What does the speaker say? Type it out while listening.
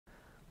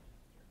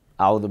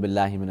أعوذ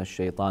بالله من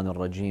الشيطان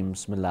الرجيم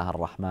بسم الله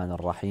الرحمن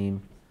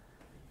الرحيم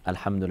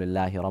الحمد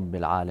لله رب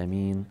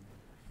العالمين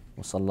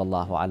وصلى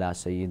الله على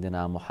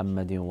سيدنا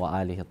محمد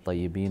وآله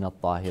الطيبين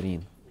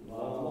الطاهرين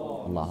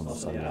اللهم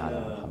صل على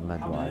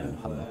محمد وآل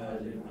محمد.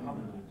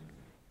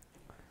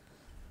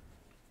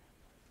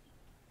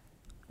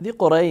 The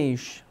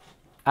Quraysh,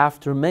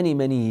 after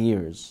many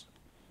years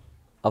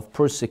of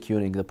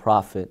persecuting the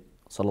Prophet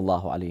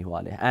sallallahu alaihi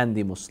wasallam and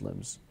the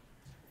Muslims,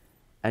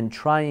 and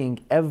trying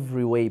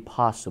every way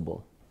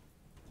possible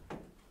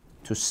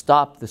to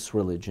stop this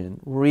religion,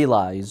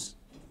 realize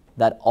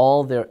that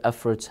all their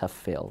efforts have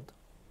failed.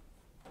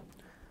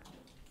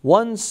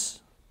 Once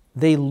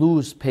they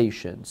lose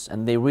patience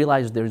and they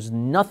realize there's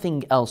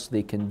nothing else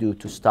they can do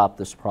to stop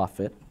this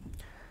Prophet,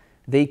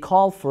 they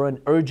call for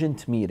an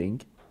urgent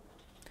meeting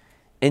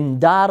in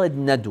Dar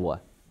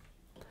al-Nadwa.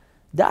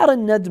 Dar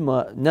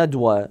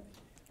al-Nadwa,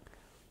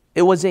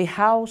 it was a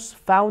house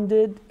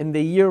founded in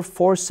the year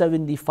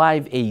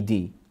 475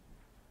 AD.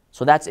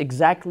 So that's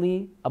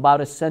exactly about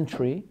a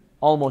century,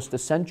 almost a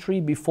century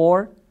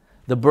before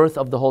the birth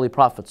of the Holy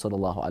Prophet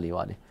sallallahu alaihi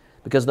wasallam.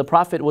 Because the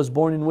Prophet was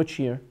born in which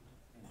year?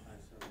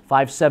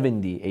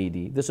 570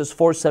 AD. This is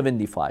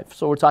 475.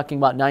 So we're talking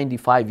about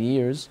 95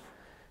 years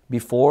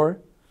before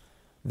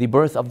the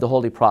birth of the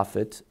Holy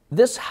Prophet.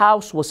 This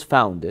house was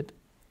founded.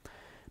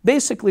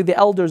 Basically, the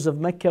elders of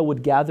Mecca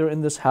would gather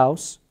in this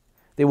house.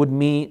 They would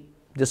meet,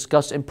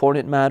 discuss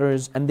important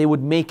matters, and they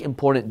would make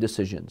important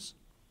decisions.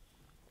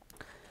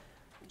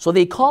 So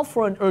they called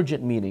for an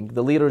urgent meeting,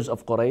 the leaders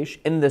of Quraysh,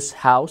 in this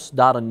house,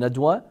 Dar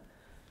al-Nadwa,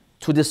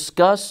 to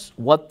discuss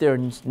what their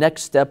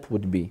next step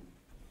would be.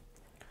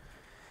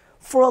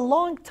 For a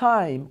long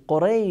time,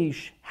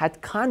 Quraysh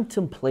had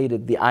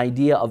contemplated the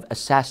idea of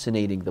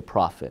assassinating the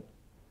Prophet.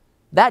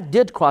 That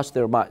did cross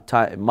their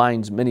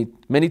minds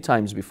many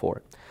times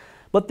before.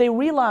 But they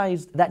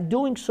realized that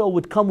doing so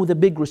would come with a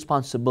big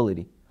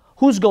responsibility.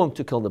 Who's going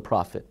to kill the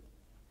Prophet?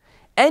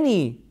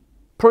 Any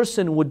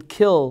person would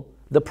kill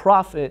the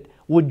Prophet,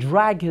 would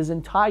drag his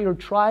entire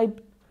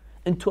tribe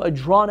into a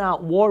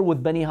drawn-out war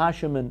with Bani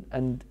Hashim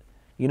and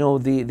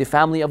the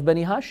family of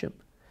Bani Hashim.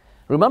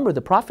 Remember,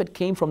 the Prophet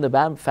came from the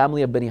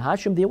family of Bani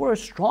Hashim. They were a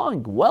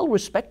strong,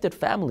 well-respected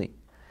family.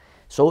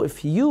 So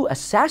if you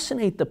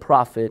assassinate the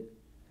Prophet,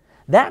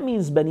 that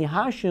means Bani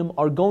Hashim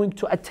are going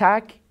to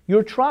attack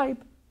your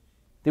tribe.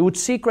 They would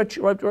seek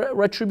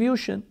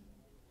retribution.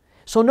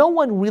 So no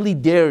one really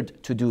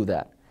dared to do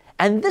that.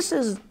 And this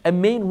is a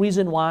main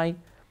reason why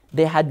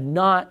they had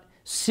not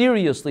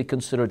seriously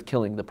considered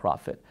killing the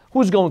Prophet.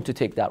 Who's going to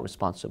take that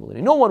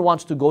responsibility? No one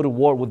wants to go to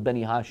war with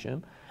Bani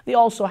Hashim. They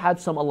also had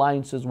some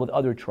alliances with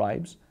other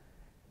tribes.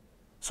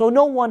 So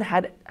no one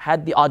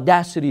had the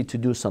audacity to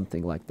do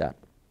something like that.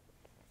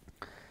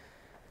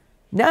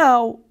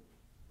 Now,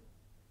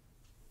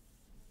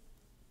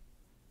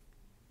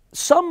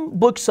 some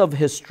books of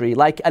history,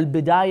 like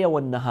Al-Bidayah wa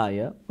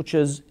Nihaya, which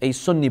is a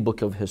Sunni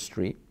book of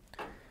history,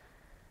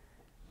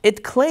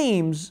 it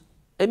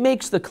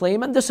makes the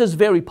claim, and this is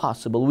very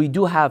possible, we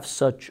do have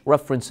such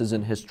references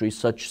in history,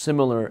 such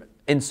similar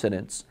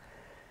incidents.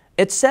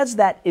 It says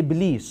that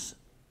Iblis,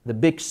 the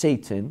big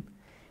Satan,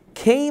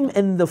 came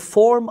in the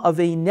form of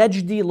a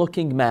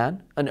Najdi-looking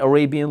man, an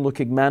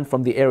Arabian-looking man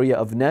from the area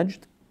of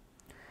Najd.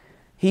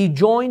 He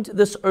joined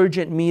this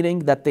urgent meeting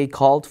that they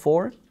called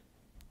for,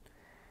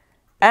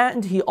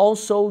 and he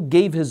also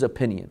gave his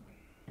opinion.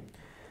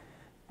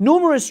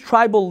 Numerous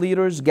tribal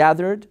leaders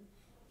gathered,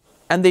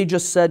 and they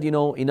just said,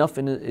 enough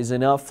is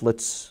enough,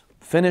 let's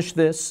finish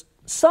this.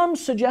 Some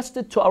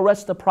suggested to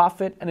arrest the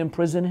Prophet and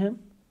imprison him,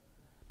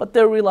 but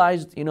they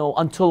realized,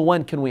 until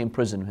when can we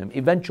imprison him?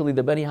 Eventually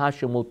the Bani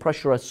Hashim will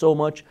pressure us so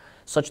much,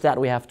 such that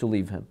we have to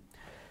leave him.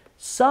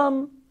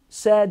 Some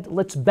said,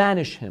 let's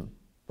banish him,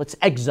 let's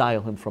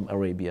exile him from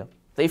Arabia.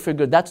 They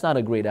figured that's not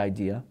a great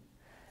idea,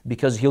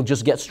 because he'll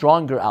just get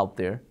stronger out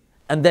there,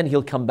 and then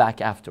he'll come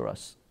back after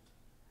us.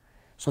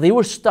 So they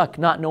were stuck,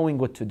 not knowing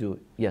what to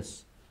do.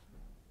 Yes?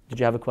 Did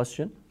you have a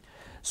question?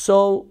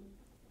 So,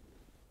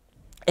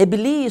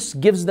 Iblis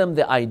gives them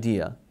the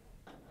idea,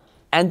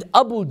 and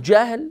Abu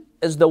Jahl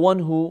is the one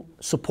who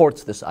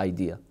supports this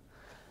idea.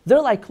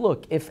 They're like,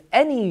 look, if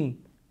any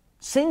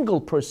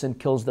single person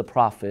kills the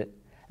Prophet,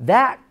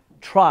 that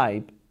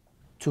tribe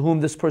to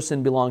whom this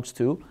person belongs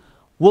to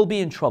will be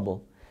in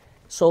trouble.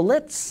 So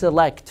let's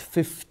select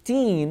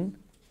 15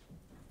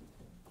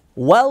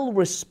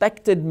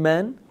 well-respected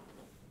men,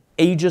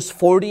 ages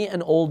 40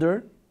 and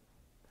older,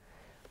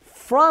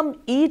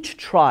 from each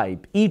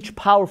tribe, each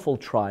powerful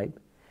tribe,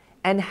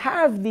 and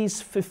have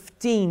these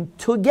 15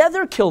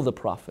 together kill the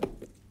Prophet.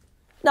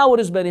 Now what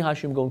is Bani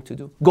Hashim going to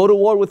do? Go to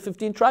war with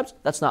 15 tribes?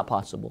 That's not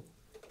possible.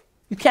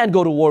 You can't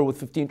go to war with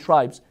 15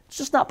 tribes. It's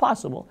just not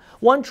possible.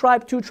 One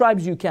tribe, two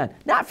tribes, you can.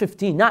 Not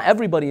 15, not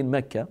everybody in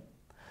Mecca.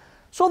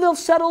 So they'll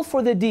settle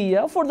for the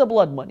diya, for the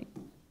blood money.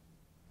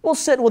 We'll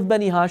sit with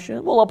Bani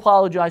Hashim, we'll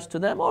apologize to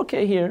them.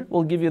 Okay, here,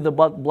 we'll give you the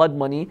blood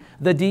money,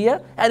 the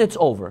diya, and it's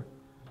over.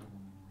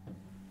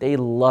 They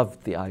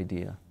loved the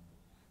idea.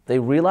 They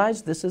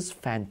realized this is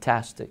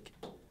fantastic.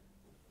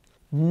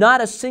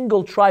 not a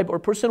single tribe or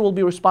person will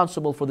be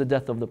responsible for the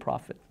death of the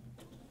Prophet.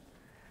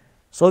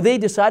 So they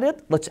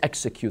decided, let's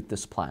execute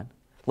this plan.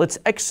 Let's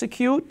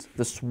execute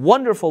this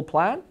wonderful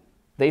plan,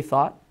 they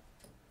thought.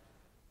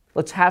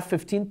 Let's have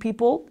 15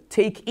 people,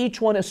 take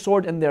each one a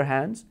sword in their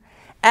hands.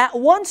 At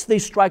once they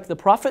strike the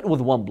Prophet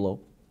with one blow,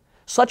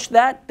 such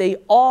that they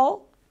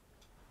all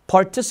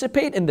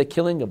participate in the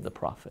killing of the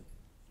Prophet.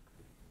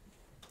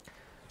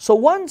 So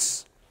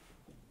once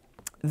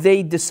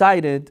they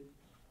decided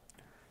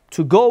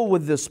to go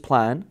with this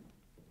plan,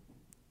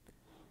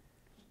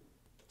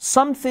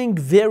 something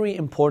very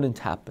important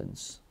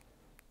happens.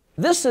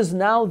 This is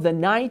now the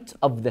night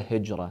of the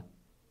Hijrah,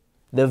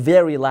 the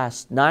very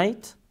last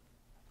night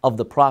of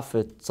the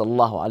Prophet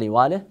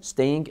ﷺ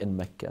staying in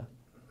Mecca.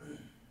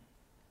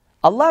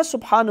 Allah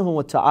subhanahu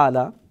wa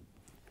ta'ala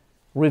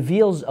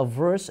reveals a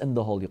verse in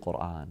the Holy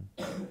Quran,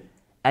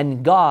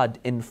 and God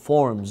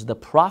informs the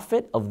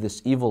Prophet of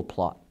this evil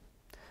plot.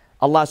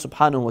 Allah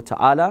subhanahu wa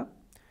ta'ala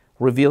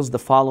reveals the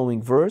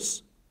following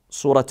verse,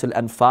 Surah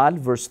Al-Anfal,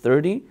 verse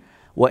 30,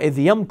 وَإِذْ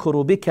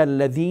يَمْكُرُ بِكَ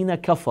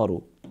الَّذِينَ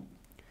كَفَرُوا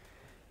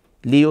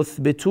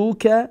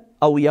لِيُثْبِتُوكَ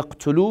أَوْ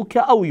يَقْتُلُوكَ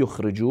أَوْ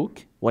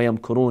يُخْرِجُوكَ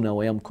وَيَمْكُرُونَ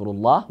وَيَمْكُرُ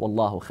اللَّهُ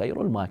وَاللَّهُ خَيْرُ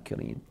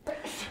الْمَاكِرِينَ.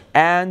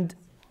 And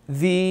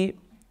the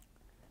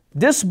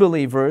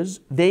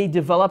disbelievers, they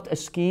developed a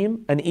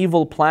scheme, an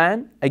evil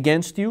plan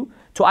against you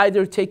to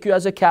either take you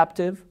as a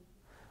captive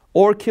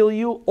or kill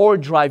you or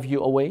drive you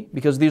away,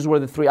 because these were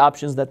the three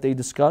options that they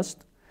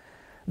discussed.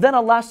 Then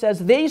Allah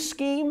says they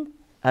scheme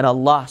and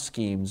Allah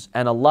schemes,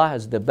 and Allah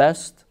is the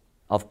best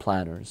of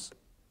planners.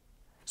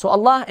 So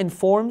Allah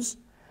informs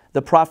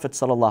the Prophet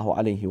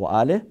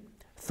ﷺ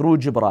through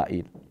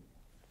Jibreel.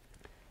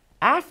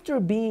 After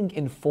being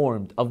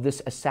informed of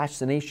this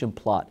assassination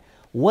plot,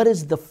 what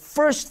is the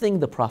first thing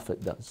the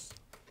Prophet does?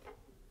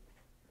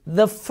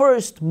 The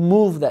first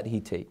move that he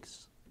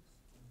takes.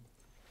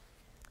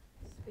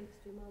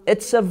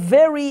 It's a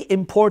very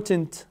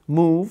important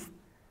move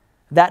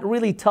that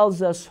really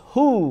tells us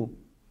who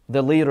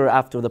the leader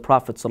after the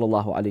Prophet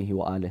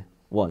ﷺ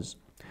was.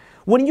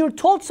 When you're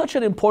told such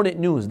an important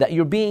news that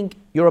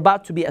you're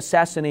about to be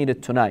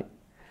assassinated tonight,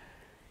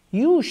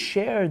 you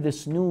share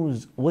this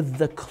news with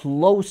the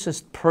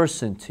closest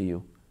person to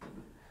you,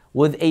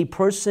 with a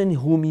person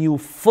whom you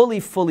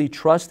fully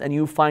trust and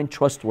you find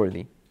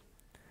trustworthy.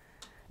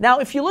 Now,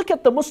 if you look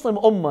at the Muslim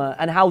Ummah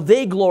and how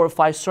they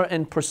glorify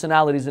certain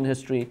personalities in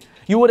history,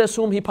 you would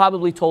assume he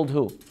probably told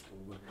who?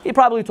 He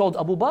probably told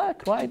Abu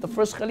Bakr, right? The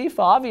first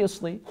Khalifa,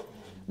 obviously.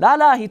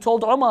 La, he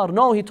told Umar.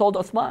 No, he told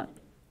Uthman.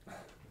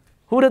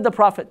 Who did the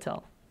Prophet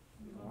tell?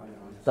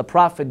 The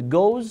Prophet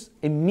goes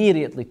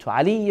immediately to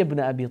Ali ibn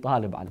Abi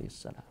Talib alayhi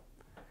salam.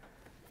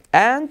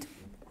 And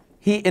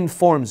he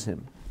informs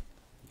him.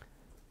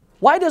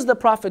 Why does the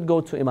Prophet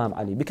go to Imam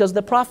Ali? Because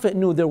the Prophet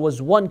knew there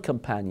was one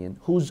companion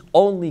whose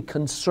only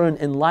concern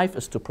in life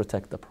is to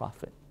protect the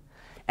Prophet.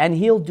 And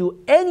he'll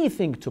do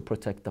anything to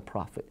protect the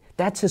Prophet.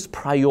 That's his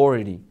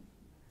priority.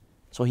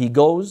 So he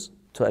goes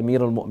to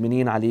Amir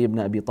al-Mu'mineen Ali ibn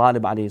Abi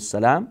Talib alayhi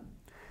salam,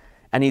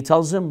 and he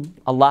tells him,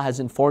 Allah has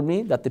informed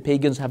me that the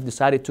pagans have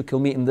decided to kill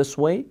me in this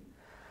way.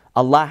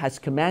 Allah has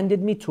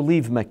commanded me to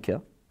leave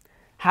Mecca.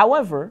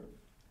 However,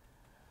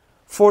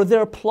 for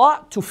their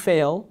plot to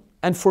fail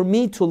and for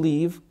me to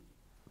leave,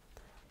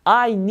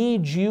 I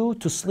need you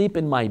to sleep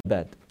in my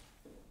bed.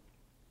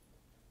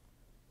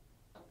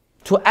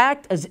 To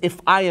act as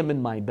if I am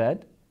in my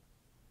bed.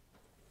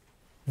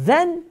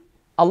 Then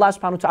Allah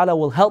subhanahu wa ta'ala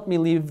will help me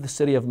leave the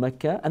city of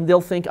Mecca and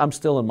they'll think I'm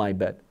still in my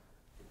bed.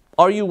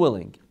 Are you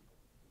willing?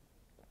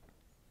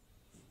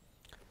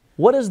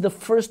 What is the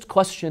first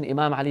question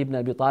Imam Ali ibn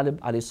Abi Talib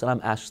alayhi salam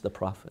asks the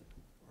Prophet?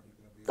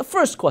 The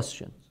first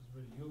question.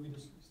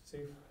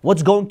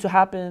 What's going to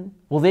happen?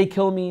 Will they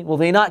kill me? Will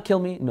they not kill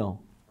me? No.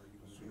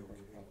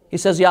 He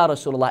says, Ya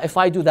Rasulullah, if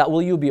I do that,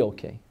 will you be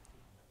okay?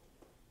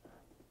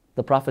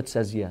 The Prophet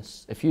says,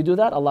 yes. If you do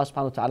that, Allah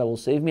subhanahu wa ta'ala will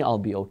save me, I'll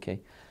be okay.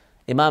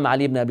 Imam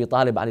Ali ibn Abi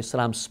Talib alayhi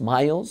salam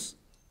smiles.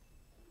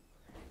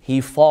 He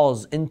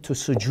falls into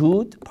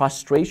sujood,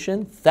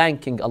 prostration,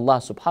 thanking Allah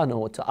subhanahu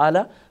wa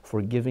ta'ala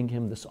for giving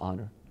him this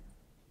honor.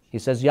 He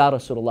says, Ya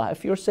Rasulullah,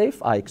 if you're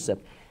safe, I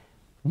accept.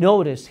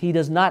 Notice, he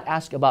does not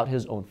ask about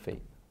his own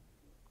fate.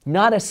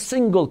 Not a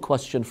single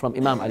question from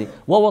Imam Ali.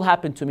 What will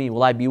happen to me?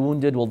 Will I be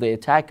wounded? Will they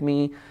attack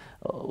me?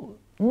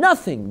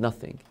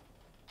 Nothing.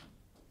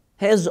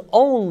 His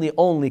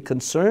only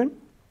concern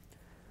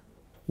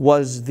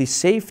was the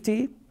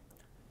safety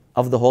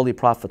of the Holy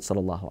Prophet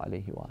sallallahu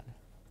alaihi wasallam.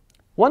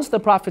 Once the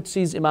Prophet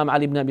sees Imam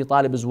Ali ibn Abi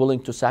Talib is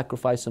willing to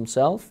sacrifice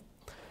himself,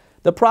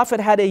 the Prophet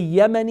had a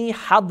Yemeni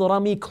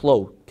Hadrami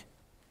cloak.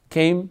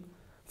 Came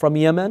from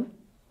Yemen.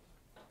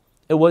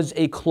 It was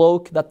a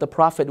cloak that the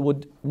Prophet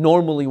would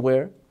normally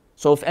wear.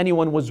 So if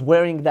anyone was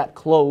wearing that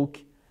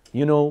cloak,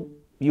 you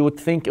would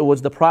think it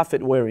was the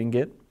Prophet wearing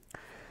it.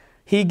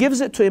 He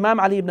gives it to Imam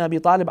Ali ibn Abi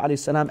Talib alayhi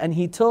salam, and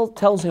he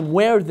tells him,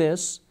 wear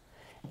this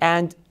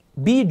and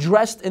be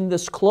dressed in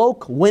this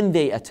cloak when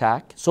they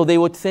attack. So they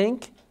would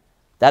think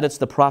that it's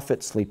the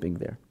Prophet sleeping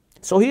there.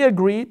 So he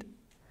agreed,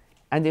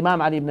 and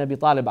Imam Ali ibn Abi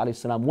Talib alayhi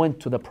salam went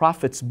to the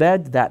Prophet's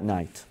bed that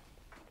night.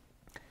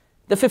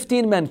 The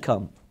 15 men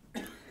come.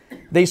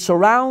 They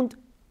surround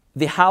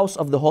the house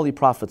of the Holy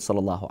Prophet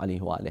sallallahu alaihi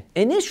wasallam.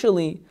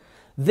 Initially,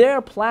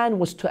 their plan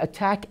was to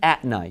attack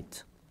at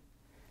night.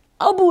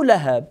 Abu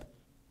Lahab,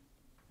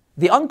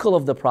 the uncle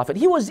of the Prophet,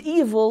 he was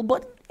evil,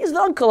 but he's the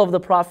uncle of the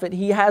Prophet.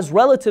 He has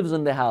relatives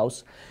in the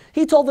house.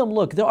 He told them,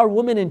 look, there are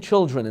women and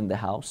children in the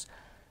house.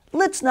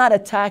 Let's not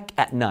attack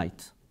at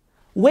night.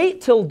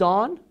 Wait till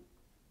dawn,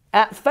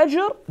 at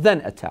Fajr,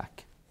 then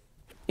attack.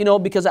 You know,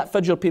 because at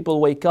Fajr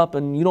people wake up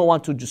and you don't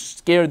want to just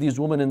scare these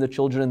women and the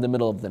children in the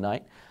middle of the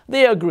night.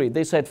 They agreed.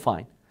 They said,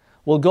 fine.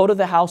 We'll go to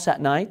the house at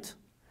night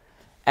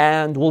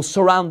and we'll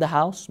surround the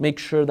house, make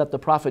sure that the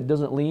Prophet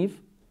doesn't leave.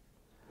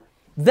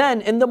 Then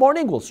in the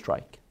morning we'll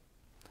strike.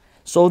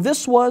 So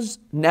this was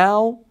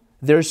now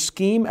their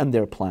scheme and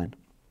their plan.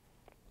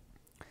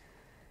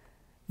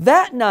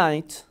 That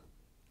night,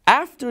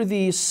 after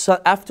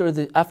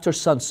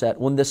sunset,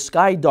 when the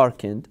sky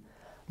darkened,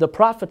 the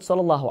Prophet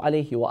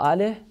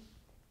ﷺ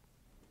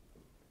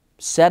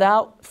set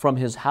out from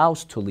his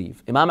house to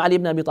leave. Imam Ali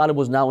ibn Abi Talib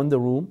was now in the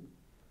room.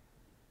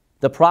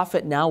 The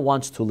Prophet now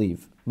wants to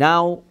leave.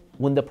 Now,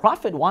 when the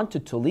Prophet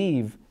wanted to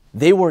leave,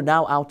 they were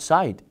now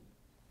outside.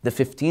 The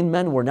 15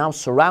 men were now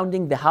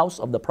surrounding the house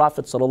of the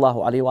Prophet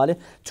ﷺ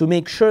to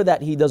make sure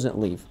that he doesn't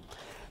leave.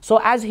 So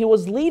as he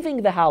was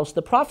leaving the house,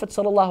 the Prophet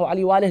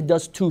ﷺ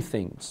does two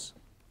things.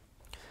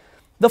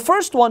 The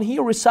first one, he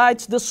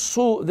recites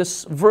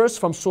this verse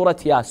from Surah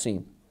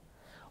Yasin.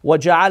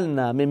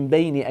 وَجَعَلْنَا مِن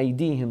بَيْنِ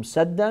أَيْدِيهِمْ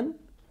سَدًّا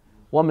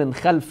وَمِنْ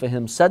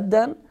خَلْفِهِمْ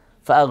سَدًّا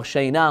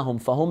فَأَغْشَيْنَاهُمْ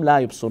فَهُمْ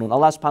لَا يُبْصِرُونَ.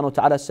 Allah subhanahu wa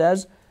ta'ala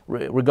says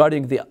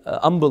regarding the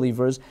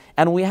unbelievers,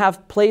 and we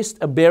have placed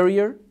a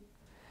barrier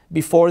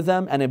before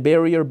them and a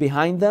barrier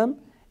behind them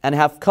and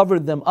have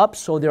covered them up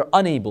so they're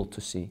unable to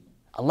see.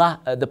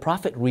 The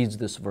Prophet reads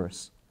this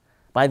verse.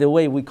 By the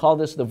way, we call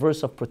this the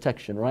verse of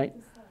protection, right?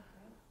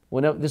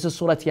 This is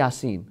Surah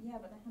Yasin.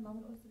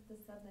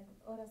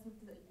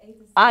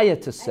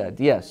 Ayat as-Sad,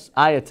 yes.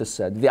 Ayat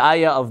as-Sad, the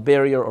ayah of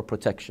barrier or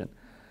protection.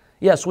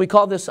 Yes, we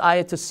call this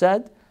Ayat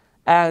as-Sad,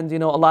 and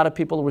a lot of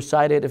people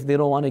recite it if they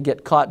don't want to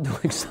get caught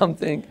doing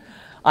something.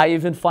 I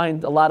even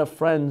find a lot of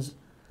friends,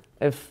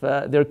 if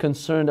they're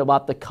concerned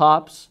about the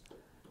cops,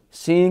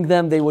 seeing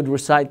them, they would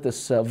recite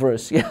this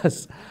verse.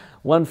 Yes.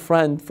 One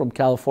friend from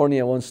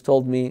California once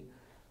told me,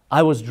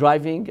 I was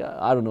driving,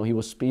 I don't know, he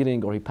was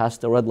speeding or he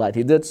passed a red light.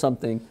 He did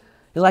something.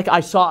 He's like, I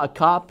saw a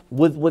cop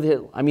with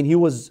his, he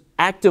was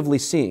actively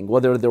seeing,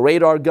 whether the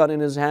radar gun in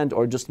his hand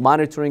or just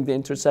monitoring the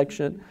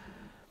intersection.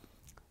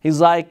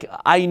 He's like,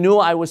 I knew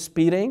I was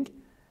speeding,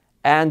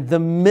 and the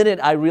minute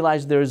I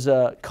realized there's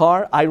a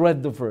car, I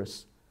read the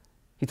verse.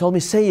 He told me,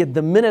 say it.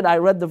 The minute I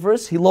read the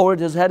verse, he lowered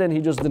his head and he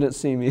just didn't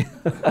see me.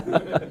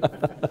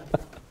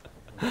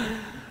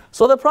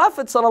 So the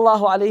Prophet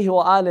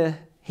ﷺ,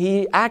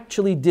 he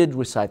actually did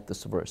recite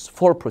this verse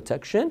for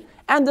protection,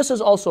 and this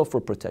is also for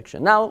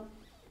protection. Now,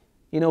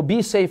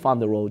 be safe on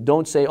the road.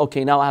 Don't say,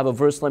 okay, now I have a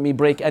verse, let me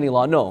break any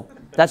law. No,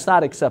 that's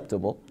not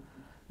acceptable.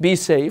 Be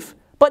safe.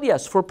 But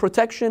yes, for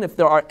protection, if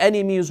there are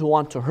enemies who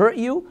want to hurt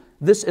you,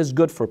 this is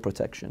good for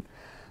protection.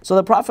 So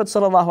the Prophet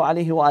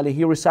ﷺ,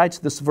 he recites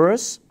this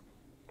verse.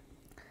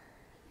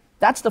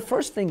 That's the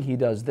first thing he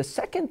does. The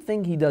second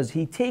thing he does,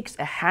 he takes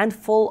a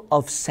handful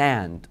of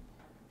sand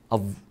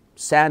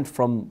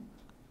from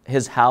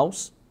his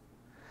house,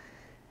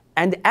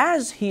 and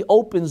as he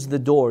opens the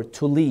door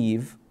to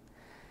leave,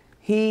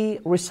 he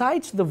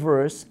recites the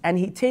verse and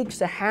he takes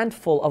a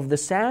handful of the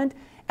sand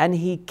and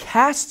he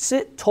casts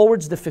it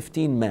towards the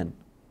 15 men.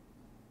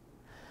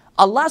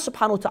 Allah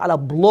subhanahu wa ta'ala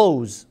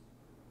blows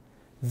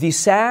the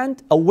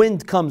sand, a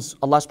wind comes,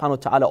 Allah subhanahu wa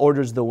ta'ala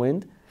orders the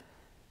wind.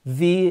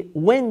 The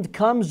wind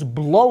comes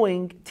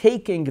blowing,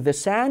 taking the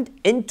sand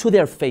into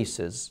their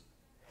faces.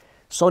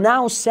 So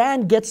now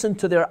sand gets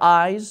into their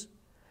eyes,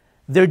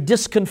 they're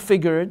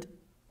disconfigured,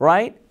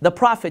 right? The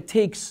Prophet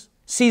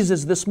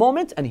seizes this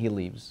moment and he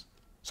leaves.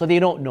 So they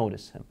don't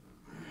notice him.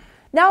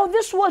 Now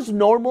this was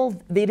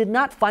normal. They did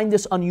not find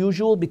this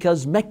unusual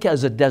because Mecca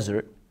is a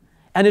desert.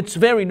 And it's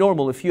very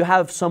normal. If you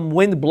have some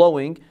wind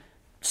blowing,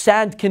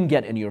 sand can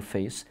get in your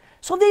face.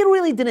 So they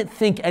really didn't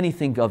think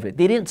anything of it.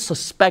 They didn't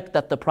suspect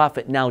that the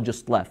Prophet now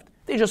just left.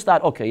 They just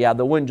thought, okay, yeah,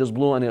 the wind just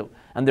blew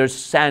and there's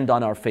sand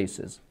on our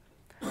faces.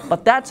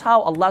 But that's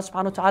how Allah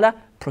subhanahu wa ta'ala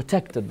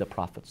protected the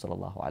Prophet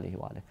sallallahu alaihi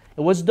wasallam.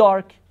 It was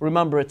dark.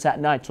 Remember, it's at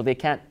night, so they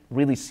can't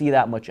really see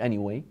that much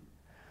anyway.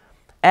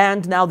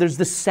 And now there's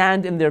this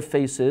sand in their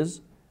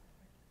faces.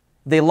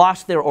 They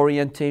lost their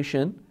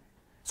orientation.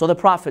 So the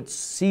Prophet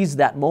seized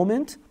that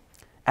moment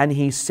and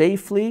he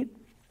safely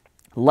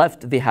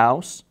left the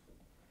house.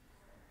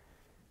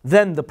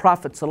 Then the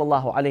Prophet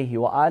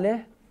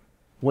ﷺ,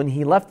 when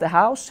he left the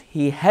house,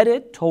 he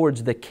headed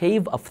towards the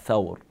cave of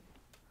Thawr.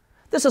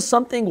 This is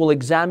something we'll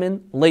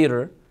examine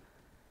later.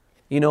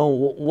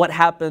 What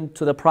happened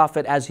to the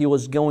Prophet as he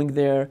was going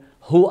there,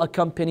 who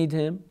accompanied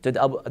him, did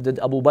Abu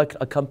Bakr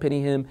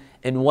accompany him,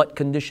 in what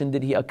condition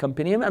did he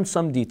accompany him, and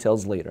some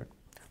details later.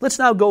 Let's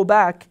now go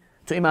back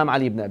to Imam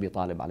Ali ibn Abi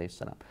Talib alayhi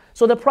salam.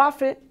 So the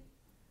Prophet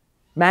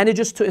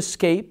manages to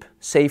escape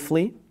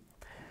safely.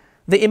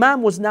 The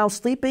Imam was now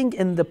sleeping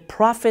in the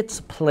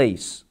Prophet's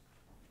place.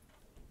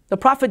 The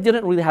Prophet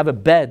didn't really have a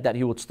bed that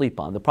he would sleep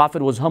on. The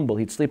Prophet was humble,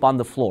 he'd sleep on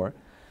the floor.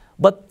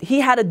 But he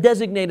had a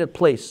designated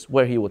place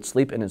where he would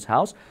sleep in his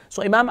house.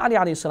 So Imam Ali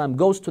alayhi salam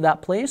goes to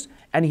that place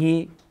and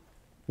he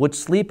would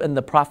sleep in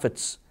the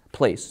Prophet's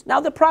place. Now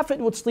the Prophet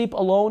would sleep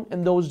alone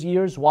in those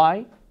years.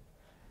 Why?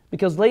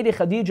 Because Lady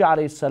Khadija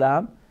alayhi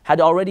salam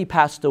had already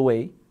passed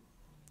away.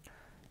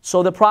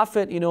 So the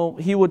Prophet,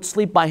 he would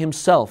sleep by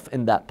himself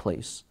in that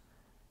place.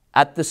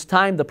 At this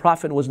time, the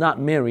Prophet was not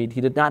married.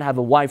 He did not have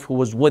a wife who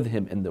was with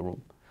him in the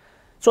room.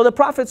 So the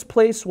Prophet's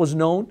place was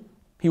known.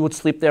 He would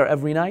sleep there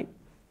every night.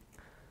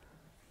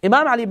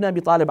 Imam Ali ibn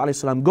Abi Talib alayhi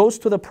salam goes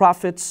to the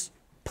Prophet's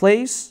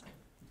place.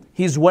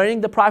 He's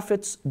wearing the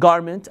Prophet's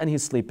garment and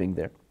he's sleeping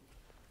there.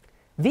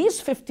 These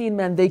 15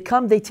 men, they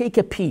come, they take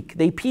a peek.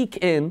 They peek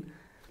in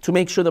to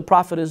make sure the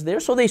Prophet is there.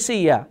 So they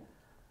see,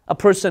 a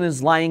person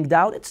is lying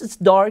down. It's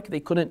dark. They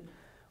couldn't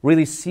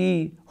really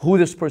see who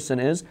this person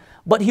is.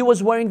 But he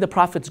was wearing the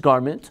Prophet's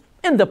garment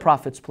in the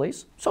Prophet's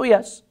place. So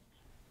yes,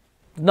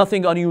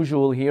 nothing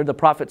unusual here. The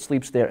Prophet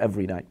sleeps there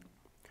every night.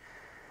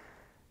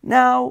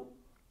 Now,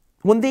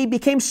 when they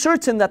became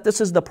certain that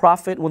this is the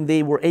Prophet, when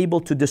they were able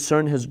to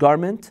discern his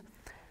garment,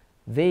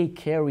 they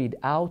carried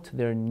out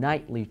their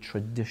nightly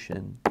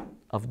tradition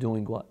of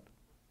doing what?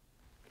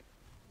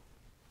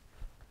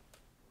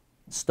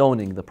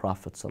 Stoning the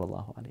Prophet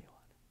ﷺ.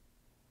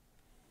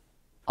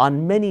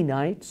 On many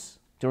nights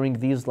during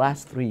these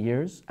last 3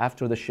 years,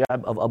 after the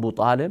Sha'b of Abu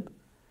Talib,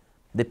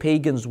 the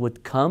pagans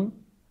would come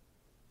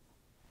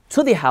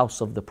to the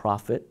house of the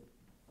Prophet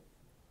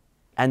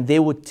and they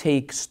would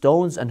take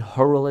stones and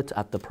hurl it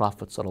at the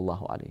Prophet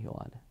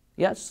ﷺ.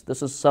 Yes,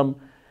 this is some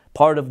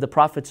part of the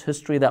Prophet's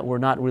history that we're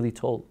not really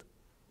told.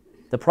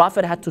 The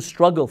Prophet had to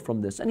struggle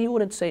from this and he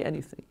wouldn't say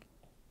anything.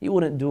 He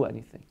wouldn't do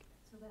anything.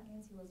 So that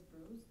means he was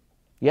bruised?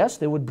 Yes,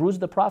 they would bruise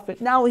the Prophet.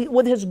 Now,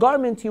 with his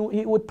garment, he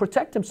would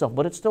protect himself,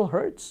 but it still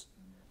hurts.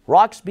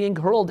 Rocks being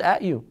hurled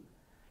at you.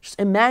 Just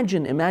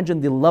imagine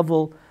the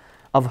level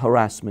of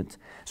harassment.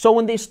 So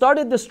when they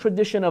started this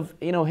tradition of,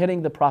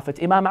 hitting the Prophet,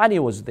 Imam Ali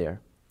was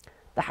there.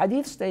 The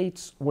hadith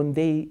states when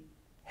they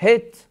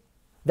hit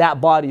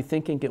that body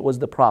thinking it was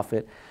the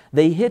Prophet,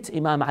 they hit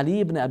Imam Ali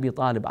ibn Abi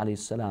Talib alayhi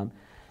salam.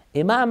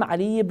 Imam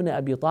Ali ibn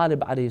Abi Talib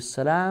alayhi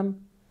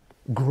salam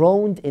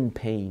groaned in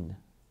pain.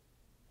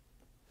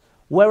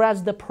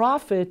 Whereas the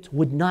Prophet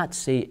would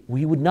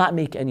not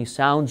make any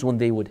sounds when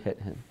they would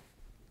hit him.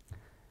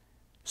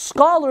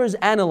 Scholars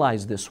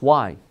analyze this.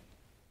 Why?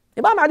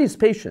 Imam Ali is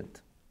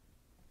patient.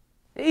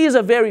 He is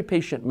a very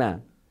patient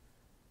man.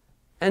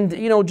 And,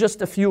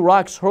 just a few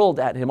rocks hurled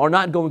at him are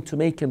not going to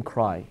make him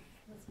cry.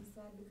 Was he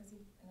sad because he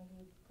put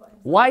himself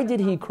Why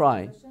did he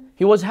cry?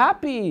 He was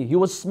happy. He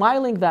was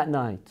smiling that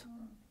night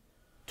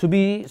to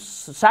be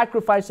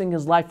sacrificing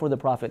his life for the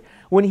Prophet.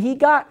 When he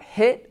got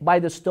hit by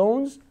the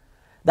stones,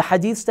 the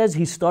hadith says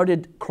he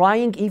started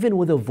crying even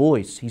with a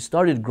voice. He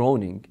started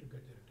groaning.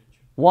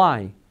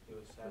 Why?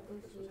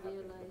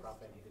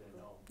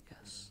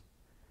 Yes.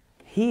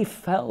 He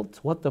felt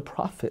what the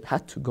Prophet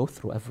had to go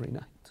through every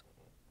night.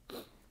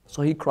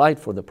 So he cried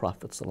for the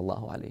Prophet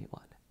ﷺ.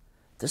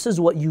 This is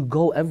what you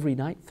go every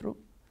night through.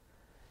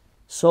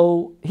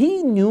 So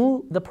he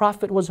knew the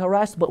Prophet was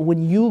harassed, but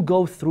when you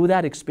go through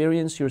that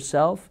experience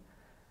yourself,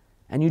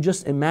 and you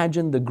just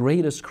imagine the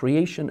greatest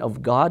creation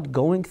of God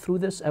going through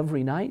this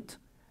every night,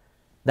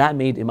 that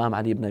made Imam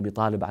Ali ibn Abi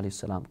Talib alayhi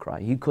salam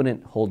cry. He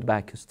couldn't hold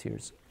back his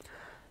tears.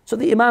 So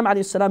the Imam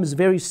alayhi salam is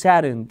very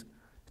saddened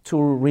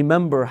to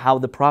remember how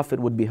the Prophet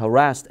would be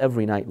harassed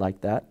every night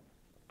like that.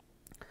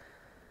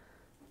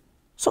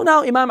 So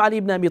now Imam Ali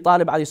ibn Abi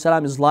Talib alayhi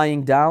salam is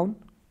lying down,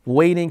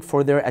 waiting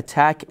for their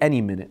attack any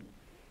minute.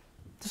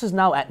 This is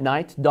now at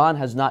night, dawn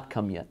has not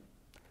come yet.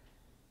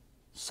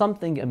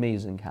 Something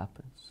amazing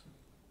happens.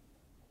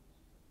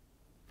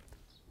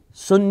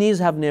 Sunnis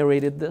have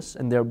narrated this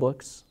in their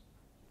books.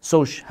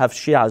 So have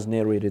Shias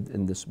narrated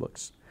in these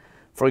books.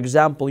 For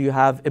example, you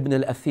have Ibn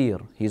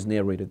al-Athir, he's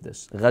narrated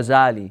this.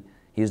 Ghazali,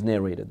 he's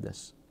narrated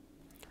this.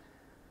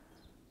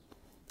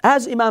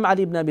 As Imam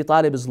Ali ibn Abi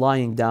Talib is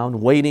lying down,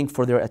 waiting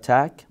for their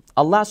attack,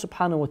 Allah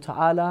subhanahu wa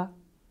ta'ala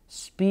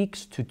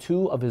speaks to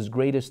two of His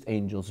greatest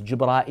angels,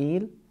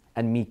 Jibra'il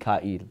and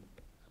Mikail.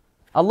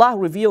 Allah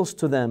reveals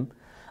to them,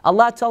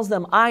 Allah tells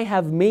them, I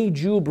have made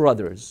you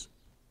brothers.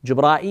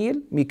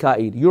 Jibra'il,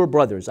 Mikail, your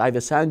brothers. I've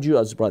assigned you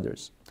as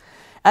brothers.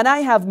 And I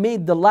have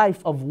made the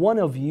life of one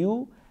of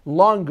you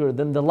longer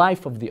than the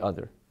life of the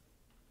other.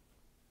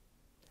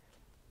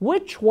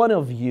 Which one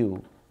of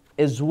you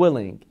is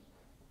willing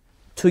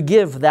to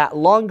give that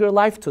longer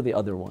life to the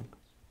other one?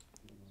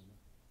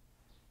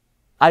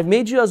 I've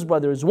made you as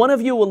brothers. One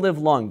of you will live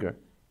longer.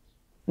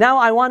 Now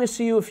I want to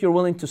see you if you're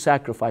willing to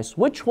sacrifice.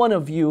 Which one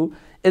of you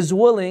is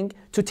willing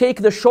to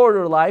take the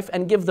shorter life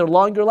and give the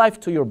longer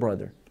life to your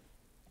brother?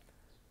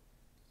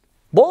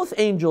 Both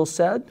angels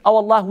said, Oh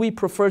Allah, we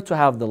prefer to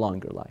have the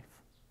longer life.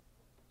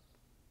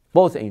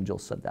 Both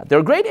angels said that.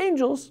 They're great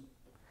angels.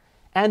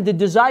 And the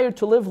desire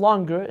to live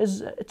longer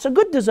it's a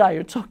good desire,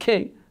 it's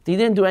okay. They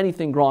didn't do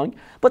anything wrong,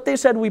 but they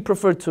said we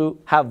prefer to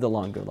have the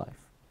longer life.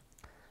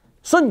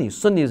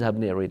 Sunnis have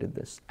narrated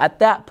this. At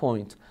that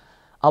point,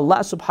 Allah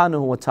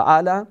subhanahu wa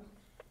ta'ala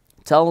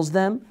tells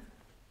them,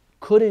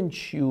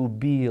 couldn't you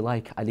be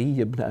like Ali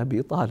ibn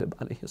Abi Talib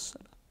alayhi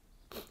salam?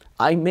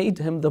 I made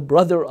him the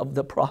brother of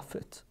the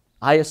Prophet.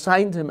 I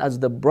assigned him as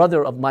the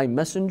brother of my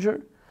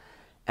messenger,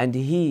 and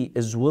he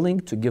is willing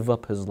to give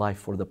up his life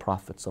for the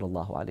Prophet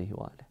sallallahu alaihi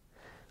wasallam.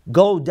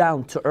 Go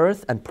down to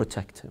earth and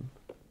protect him.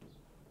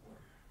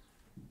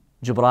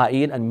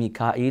 Jibreel and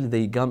Mikael,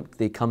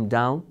 they come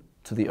down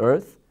to the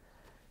earth.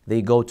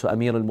 They go to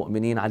Amir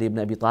al-Mu'mineen Ali ibn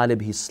Abi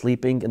Talib. He's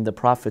sleeping in the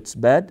Prophet's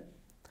bed.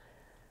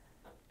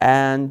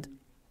 And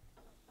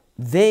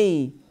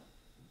the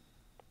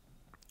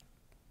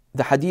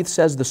hadith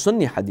says, the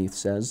Sunni hadith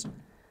says,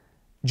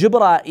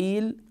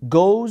 Jibreel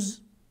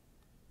goes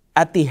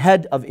at the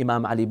head of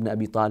Imam Ali ibn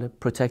Abi Talib,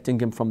 protecting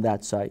him from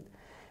that side.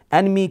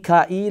 And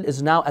Mikael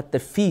is now at the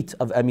feet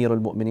of Amir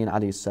al-Mu'mineen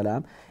alayhi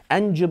salam.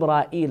 And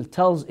Jibreel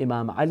tells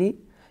Imam Ali,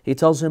 he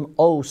tells him,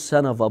 "O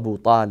son of Abu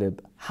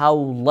Talib, how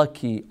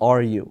lucky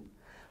are you?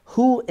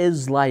 Who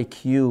is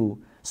like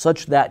you,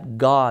 such that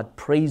God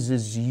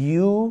praises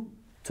you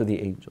to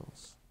the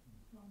angels?"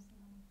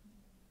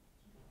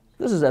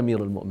 This is Amir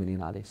al-Mu'mineen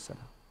alayhi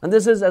salam. And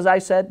this is, as I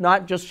said,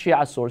 not just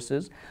Shia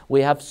sources.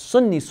 We have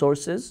Sunni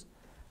sources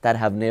that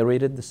have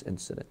narrated this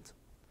incident.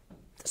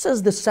 This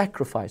is the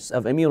sacrifice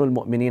of Amir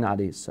al-Mu'mineen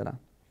alayhi salam.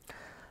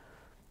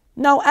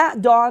 Now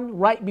at dawn,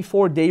 right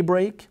before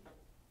daybreak,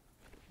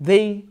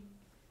 they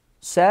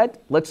said,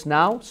 let's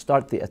now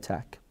start the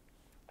attack.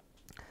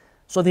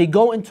 So they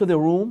go into the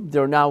room.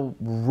 They're now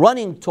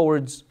running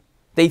towards,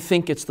 they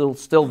think it's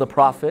still the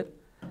Prophet.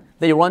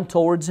 They run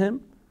towards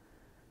him.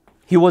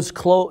 He was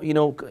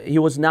he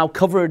was now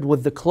covered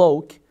with the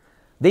cloak.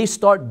 They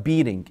start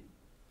beating,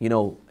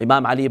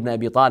 Imam Ali ibn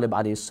Abi Talib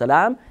alayhi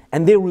salam,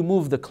 and they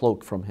remove the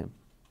cloak from him.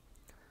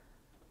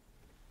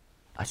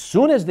 As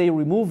soon as they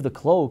remove the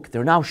cloak,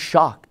 they're now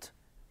shocked.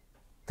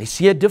 They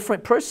see a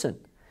different person.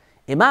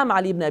 Imam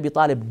Ali ibn Abi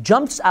Talib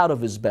jumps out of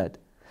his bed.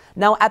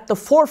 Now at the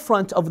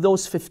forefront of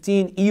those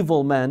 15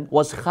 evil men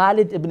was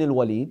Khalid ibn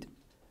al-Walid.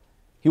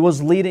 He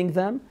was leading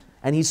them,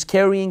 and he's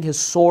carrying his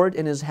sword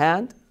in his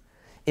hand.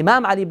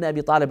 Imam Ali ibn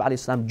Abi Talib alayhi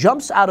salam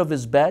jumps out of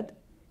his bed.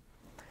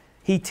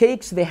 He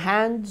takes the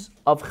hands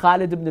of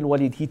Khalid ibn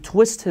al-Walid. He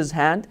twists his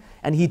hand,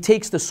 and he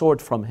takes the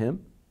sword from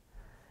him.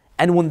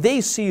 And when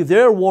they see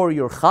their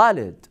warrior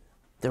Khalid,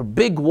 their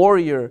big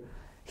warrior,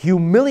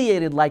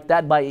 humiliated like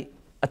that by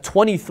a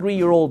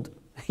 23-year-old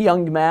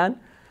young man,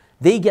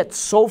 they get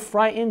so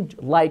frightened,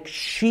 like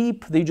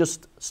sheep, they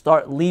just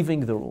start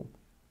leaving the room.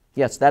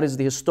 Yes, that is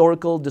the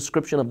historical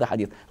description of the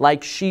hadith.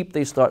 Like sheep,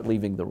 they start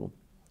leaving the room.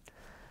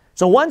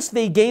 So once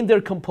they gain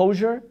their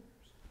composure,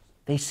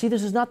 they see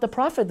this is not the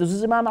Prophet, this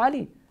is Imam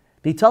Ali.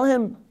 They tell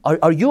him,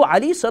 are you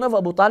Ali, son of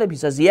Abu Talib? He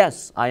says,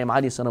 yes, I am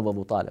Ali, son of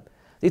Abu Talib.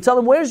 They tell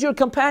him, where's your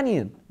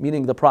companion?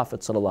 Meaning the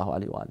Prophet sallallahu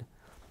alaihi wasallam.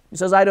 He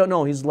says, I don't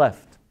know, he's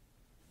left.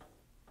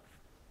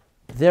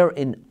 They're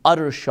in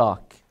utter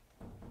shock.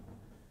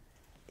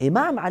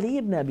 Imam Ali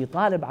ibn Abi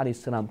Talib alayhi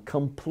salam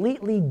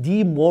completely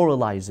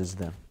demoralizes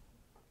them,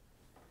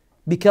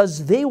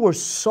 because they were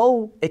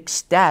so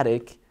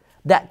ecstatic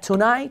that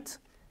tonight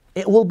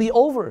it will be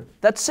over.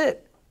 That's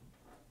it.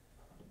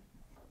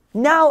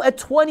 Now a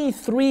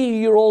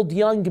 23-year-old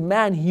young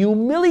man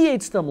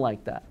humiliates them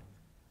like that.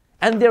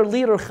 And their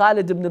leader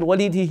Khalid ibn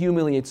al-Walid, he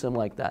humiliates them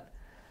like that.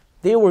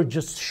 They were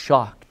just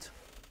shocked.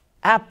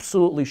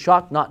 Absolutely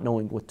shocked, not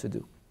knowing what to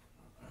do.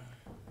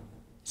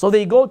 So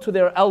they go to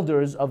their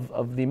elders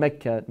of the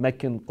Meccan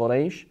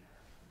Quraysh,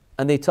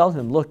 and they tell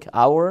him, look,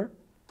 our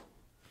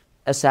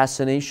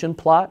assassination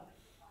plot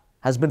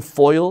has been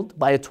foiled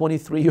by a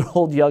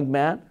 23-year-old young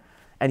man,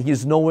 and he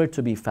is nowhere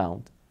to be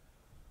found.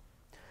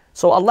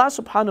 So Allah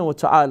subhanahu wa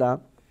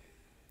ta'ala,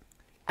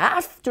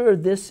 after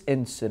this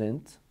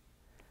incident,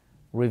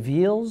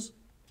 reveals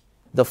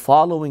the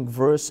following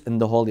verse in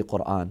the Holy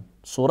Quran.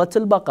 Surah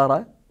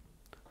Al-Baqarah,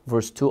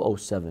 verse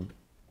 207.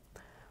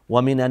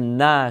 وَمِنَ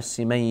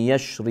النَّاسِ مَنْ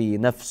يَشْرِي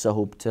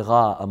نَفْسَهُ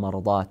ابْتِغَاءَ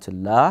مَرْضَاتِ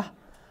اللَّهِ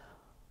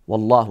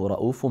وَاللَّهُ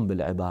رَؤُوفٌ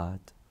بِالْعِبَادِ.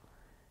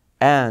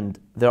 And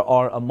there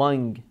are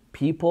among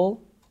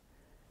people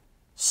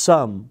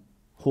some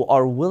who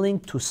are willing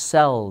to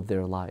sell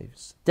their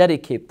lives,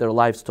 dedicate their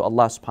lives to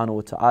Allah subhanahu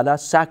wa ta'ala,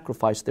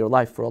 sacrifice their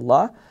life for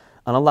Allah,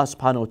 and Allah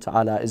subhanahu wa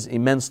ta'ala is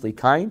immensely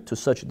kind to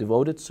such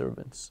devoted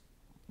servants.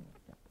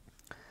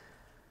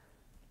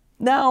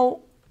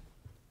 Now,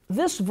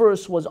 this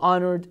verse was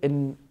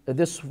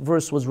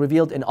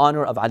revealed in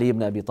honor of Ali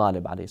ibn Abi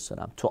Talib alayhi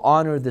salam, to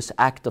honor this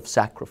act of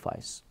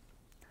sacrifice.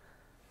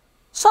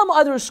 Some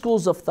other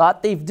schools of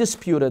thought, they've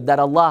disputed that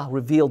Allah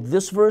revealed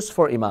this verse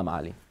for Imam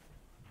Ali.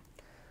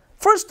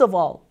 First of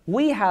all,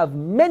 we have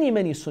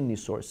many Sunni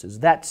sources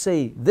that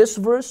say this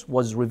verse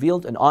was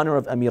revealed in honor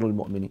of Amir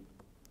al-Mu'mineen.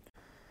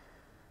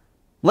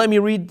 Let me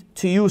read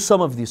to you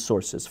some of these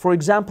sources. For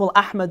example,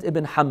 Ahmad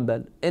ibn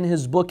Hanbal, in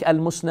his book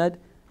Al-Musnad,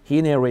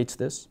 he narrates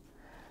this.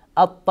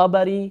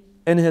 At-Tabari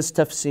in his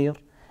tafsir,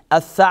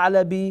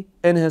 Al-Tha'labi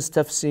in his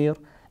tafsir,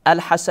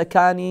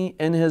 Al-Hasakani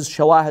in his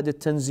Shawahid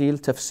al-Tanzil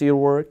tafsir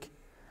work.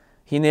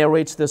 He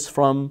narrates this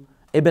from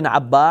Ibn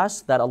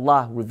Abbas that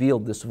Allah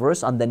revealed this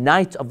verse on the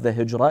night of the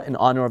Hijrah in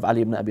honor of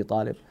Ali ibn Abi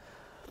Talib.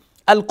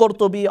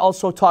 Al-Qurtubi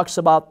also talks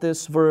about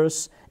this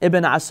verse.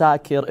 Ibn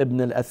Asakir,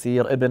 Ibn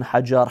al-Athir, Ibn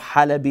Hajar,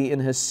 Halabi in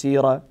his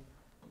Seerah.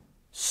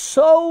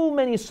 So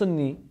many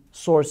Sunni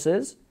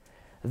sources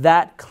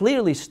that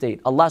clearly state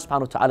Allah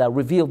subhanahu wa ta'ala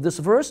revealed this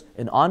verse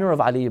in honor of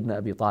Ali ibn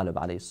Abi Talib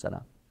alayhi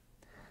salam.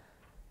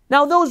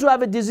 Now those who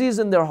have a disease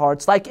in their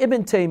hearts, like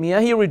Ibn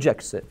Taymiyyah, he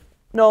rejects it.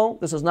 No,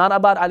 this is not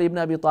about Ali ibn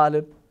Abi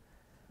Talib.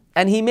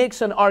 And he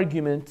makes an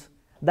argument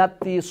that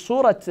the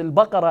Surah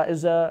Al-Baqarah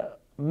is a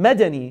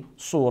Madani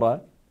surah,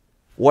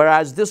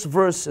 whereas this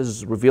verse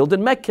is revealed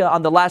in Mecca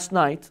on the last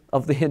night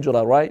of the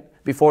Hijrah, right?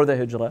 Before the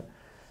Hijrah.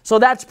 So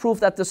that's proof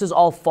that this is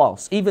all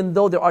false, even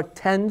though there are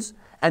tens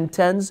and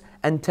tens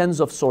and tens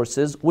of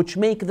sources which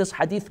make this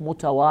hadith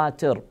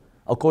mutawatir.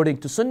 According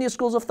to Sunni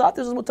schools of thought,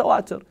 this is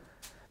mutawatir.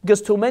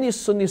 Because to many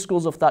Sunni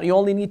schools of thought, you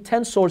only need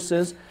 10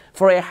 sources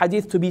for a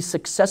hadith to be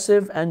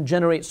successive and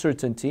generate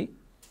certainty.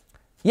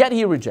 Yet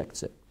he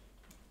rejects it.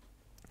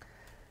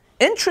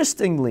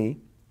 Interestingly,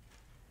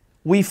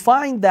 we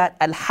find that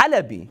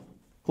Al-Halabi,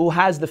 who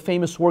has the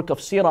famous work of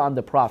Seerah on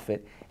the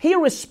Prophet, he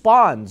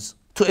responds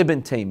to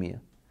Ibn Taymiyyah.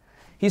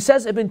 He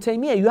says, Ibn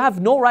Taymiyyah, you have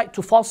no right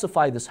to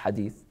falsify this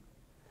hadith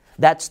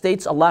that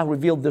states Allah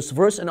revealed this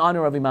verse in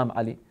honor of Imam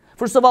Ali.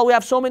 First of all, we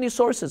have so many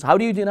sources. How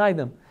do you deny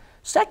them?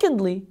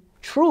 Secondly,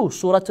 true,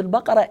 Surah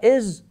Al-Baqarah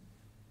is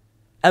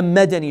a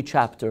Madani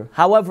chapter.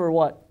 However,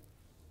 what?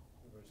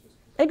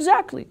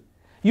 Exactly.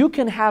 You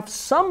can have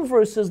some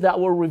verses that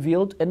were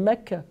revealed in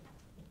Mecca.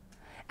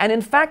 And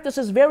in fact, this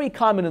is very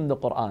common in the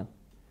Quran.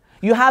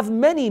 You have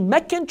many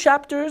Meccan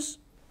chapters,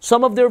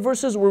 some of their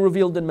verses were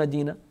revealed in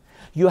Medina.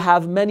 You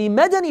have many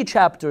Madani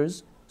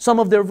chapters, some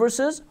of their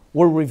verses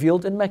were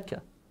revealed in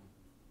Mecca.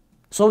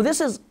 So this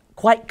is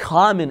quite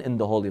common in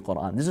the Holy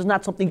Quran. This is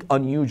not something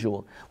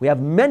unusual. We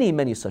have many,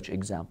 many such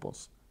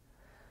examples.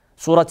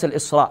 Surah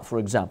Al-Isra, for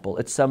example,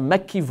 it's a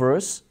Mecca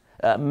verse,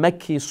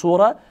 Mecca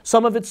surah.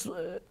 Some of its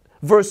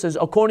verses,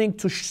 according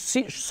to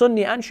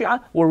Sunni and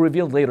Shia, were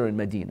revealed later in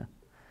Medina,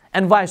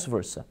 and vice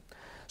versa.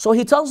 So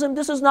he tells him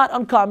this is not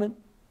uncommon.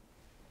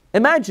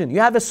 Imagine, you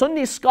have a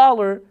Sunni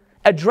scholar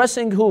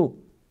addressing who?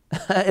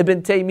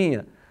 Ibn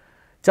Taymiyyah,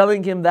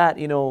 telling him that,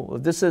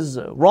 this is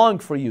wrong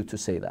for you to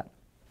say that.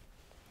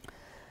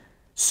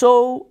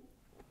 So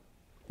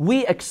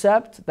we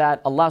accept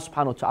that Allah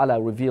subhanahu wa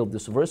ta'ala revealed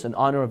this verse in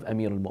honor of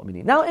Amir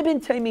al-Mu'mineen. Now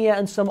Ibn Taymiyyah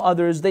and some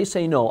others, they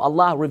say no,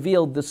 Allah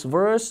revealed this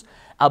verse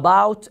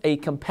about a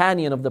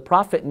companion of the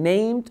Prophet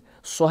named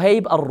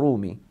Suhaib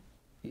al-Rumi.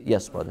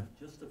 Yes, brother.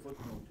 Just a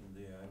footnote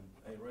in there,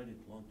 I read it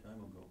a long time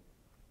ago,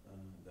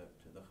 that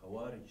the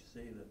Khawarij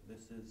say that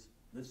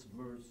this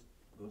verse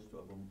goes to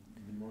Abu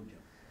Muljam.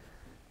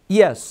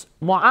 Yes,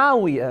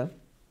 Muawiyah,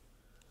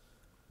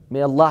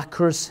 may Allah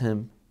curse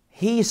him,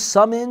 he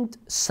summoned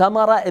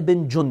Samara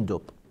ibn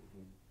Jundub,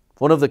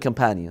 one of the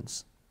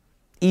companions,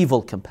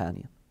 evil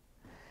companion.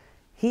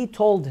 He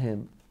told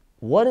him,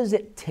 what does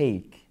it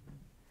take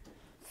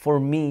for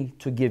me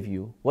to give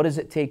you? What does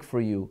it take for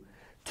you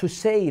to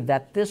say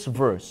that this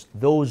verse,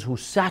 those who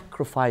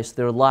sacrifice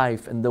their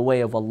life in the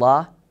way of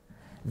Allah,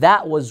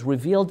 that was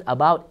revealed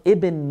about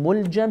Ibn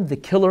Muljam, the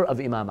killer of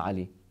Imam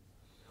Ali?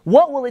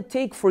 What will it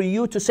take for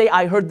you to say,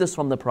 I heard this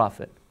from the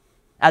Prophet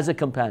as a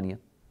companion?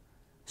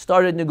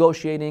 Started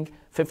negotiating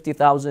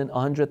 50,000,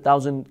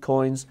 100,000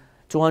 coins,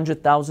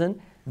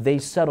 200,000. They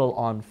settle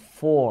on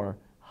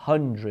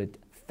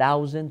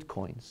 400,000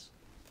 coins.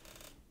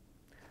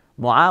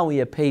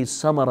 Muawiyah pays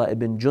Samara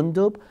ibn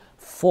Jundub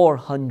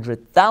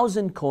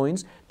 400,000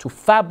 coins to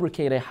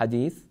fabricate a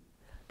hadith,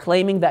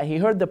 claiming that he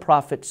heard the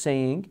Prophet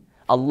saying,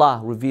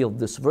 Allah revealed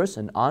this verse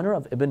in honor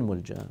of Ibn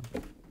Muljam,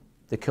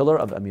 the killer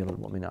of Amir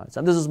al-Mu'mineen.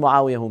 And this is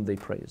Muawiyah whom they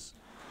praise.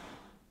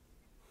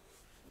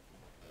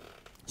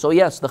 So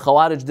yes, the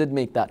Khawarij did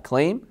make that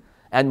claim,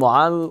 and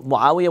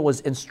Muawiyah was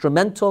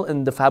instrumental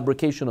in the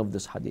fabrication of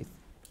this hadith.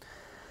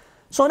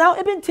 So now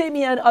Ibn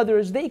Taymiyyah and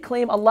others, they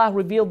claim Allah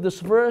revealed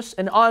this verse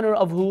in honor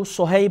of who?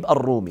 Suhaib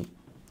al-Rumi.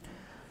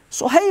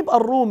 Suhaib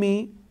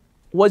al-Rumi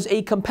was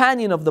a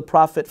companion of the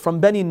Prophet from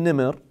Bani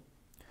Nimr.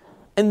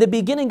 In the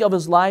beginning of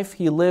his life,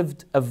 he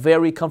lived a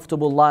very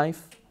comfortable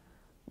life.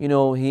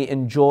 He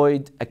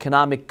enjoyed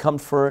economic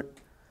comfort.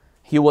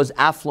 He was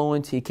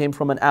affluent. He came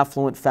from an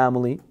affluent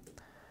family.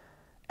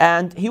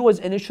 And he was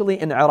initially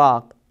in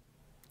Iraq.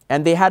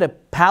 And they had a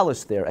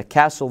palace there, a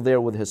castle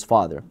there with his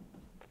father.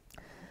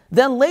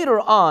 Then later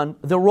on,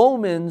 the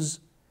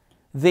Romans,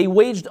 they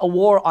waged a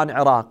war on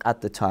Iraq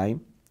at the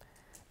time.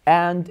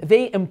 And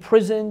they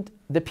imprisoned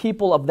the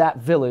people of that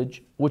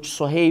village, which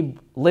Suhaib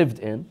lived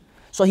in.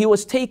 So he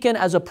was taken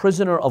as a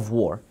prisoner of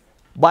war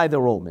by the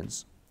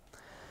Romans.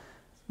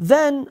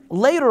 Then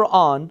later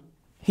on,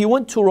 he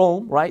went to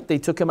Rome, right? They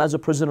took him as a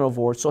prisoner of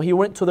war. So he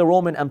went to the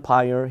Roman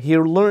Empire. He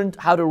learned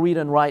how to read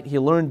and write. He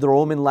learned the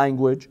Roman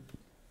language.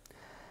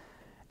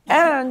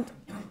 And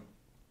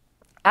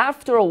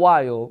after a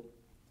while,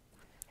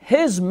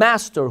 his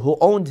master who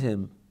owned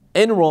him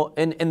in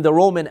the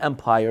Roman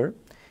Empire,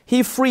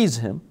 he frees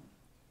him.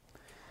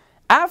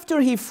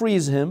 After he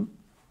frees him,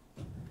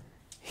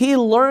 he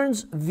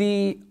learns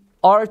the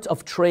art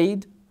of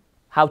trade,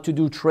 how to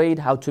do trade,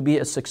 how to be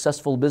a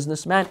successful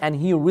businessman, and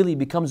he really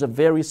becomes a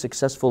very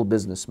successful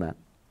businessman.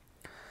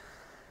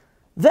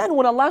 Then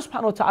when Allah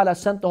subhanahu wa ta'ala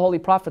sent the Holy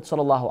Prophet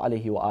sallallahu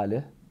alayhi wa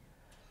alihi,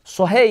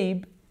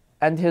 Suhaib,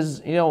 and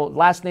his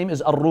last name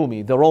is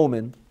Ar-Rumi, the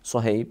Roman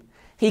Suhaib,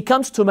 he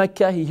comes to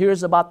Mecca, he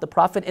hears about the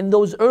Prophet. In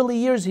those early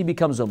years, he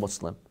becomes a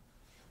Muslim.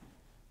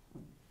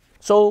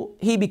 So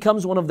he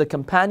becomes one of the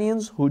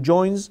companions who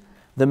joins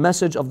the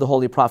message of the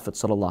Holy Prophet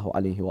sallallahu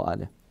alaihi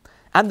wasallam.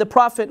 And the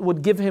Prophet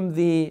would give him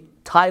the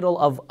title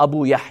of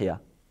Abu Yahya.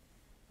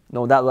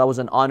 No, that was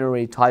an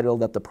honorary title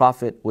that the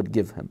Prophet would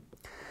give him.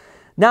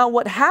 Now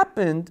what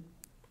happened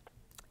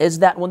is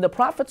that when the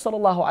Prophet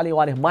sallallahu alaihi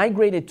wasallam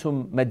migrated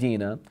to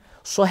Medina,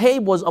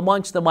 Suhaib was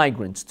amongst the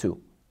migrants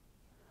too,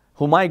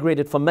 who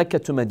migrated from Mecca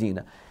to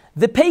Medina.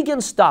 The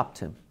pagans stopped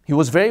him. He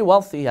was very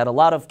wealthy, he had a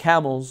lot of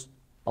camels,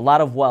 a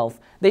lot of wealth.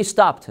 They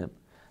stopped him.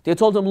 They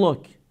told him,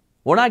 look,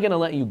 we're not going to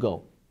let you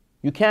go.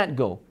 You can't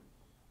go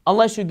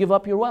unless you give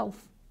up your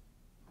wealth.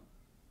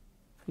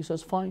 He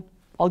says, fine,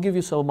 I'll give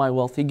you some of my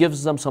wealth. He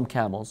gives them some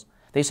camels.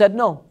 They said,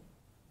 no,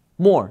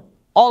 more,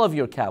 all of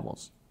your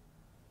camels.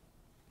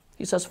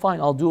 He says, fine,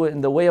 I'll do it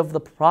in the way of the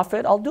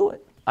Prophet, I'll do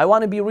it. I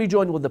want to be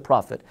rejoined with the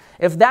Prophet.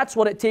 If that's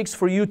what it takes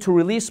for you to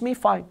release me,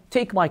 fine,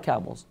 take my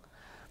camels.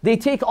 They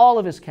take all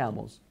of his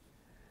camels.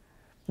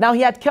 Now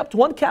he had kept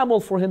one camel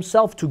for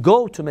himself to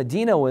go to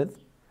Medina with.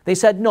 They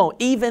said, no,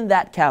 even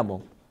that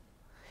camel.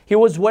 He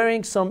was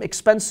wearing some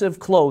expensive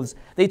clothes.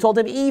 They told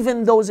him,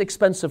 even those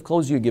expensive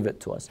clothes, you give it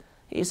to us.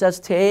 He says,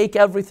 take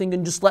everything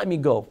and just let me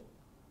go.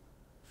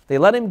 They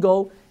let him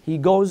go. He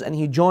goes and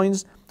he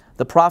joins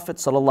the Prophet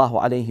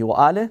sallallahu alaihi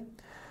wasallam.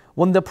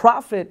 When the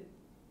Prophet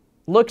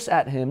looks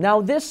at him, now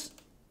this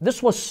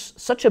was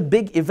such a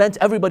big event,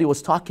 everybody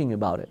was talking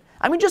about it.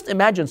 I mean, just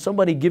imagine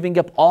somebody giving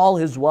up all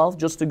his wealth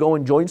just to go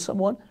and join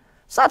someone.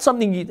 It's not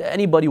something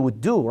anybody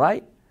would do,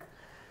 right?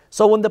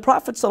 So when the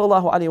Prophet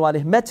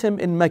ﷺ met him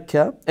in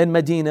Mecca, in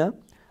Medina,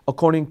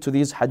 according to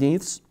these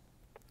hadiths,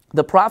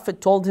 the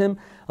Prophet told him,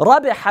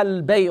 رَبِحَ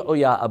الْبَيْعُ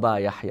يَا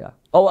أَبَا يَحْيَا.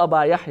 Oh,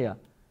 Aba Yahya,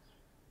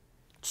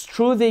 it's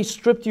true they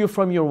stripped you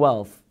from your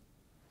wealth,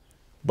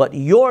 but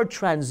your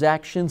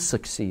transaction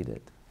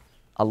succeeded.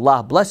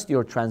 Allah blessed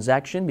your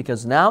transaction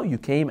because now you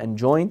came and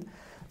joined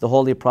the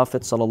Holy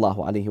Prophet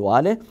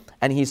ﷺ,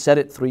 and he said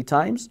it 3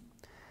 times.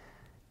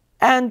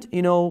 And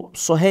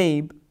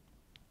Suhaib,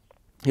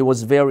 he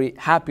was very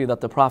happy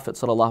that the Prophet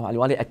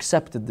ﷺ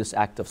accepted this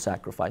act of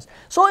sacrifice.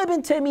 So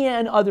Ibn Taymiyyah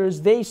and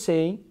others, they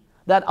say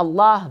that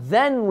Allah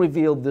then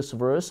revealed this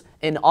verse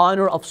in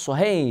honor of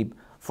Suhaib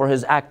for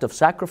his act of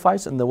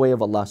sacrifice in the way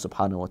of Allah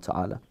subhanahu wa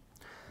ta'ala.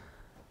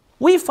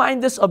 We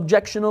find this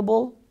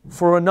objectionable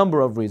for a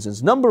number of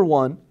reasons. Number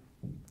one,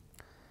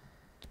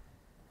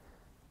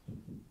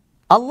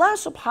 Allah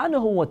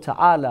subhanahu wa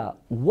ta'ala,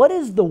 what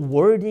is the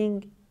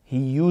wording He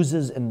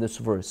uses in this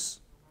verse?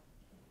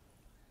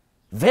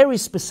 Very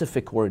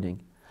specific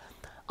wording.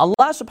 Allah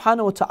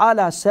subhanahu wa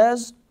ta'ala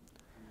says,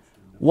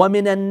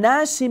 وَمِنَ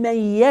النَّاسِ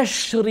مَن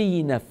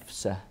يَشْرِي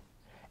نَفْسَهُ.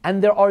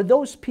 And there are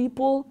those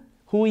people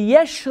who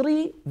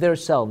yashri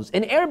themselves.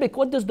 In Arabic,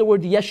 what does the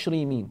word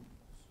yashri mean?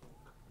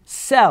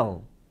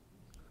 Sell,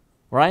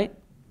 right?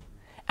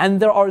 And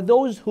there are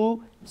those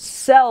who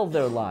sell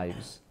their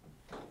lives.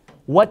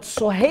 What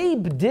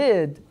Suhaib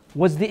did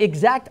was the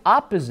exact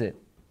opposite.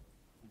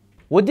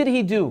 What did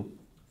he do?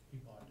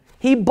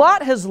 He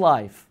bought his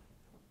life.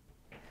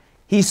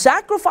 He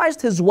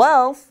sacrificed his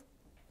wealth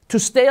to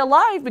stay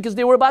alive because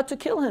they were about to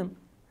kill him.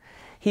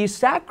 He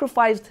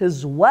sacrificed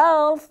his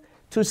wealth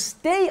to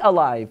stay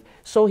alive.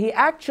 So he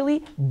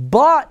actually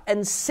bought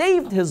and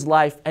saved his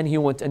life and he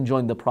went and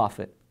joined the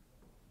Prophet.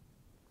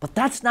 But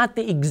that's not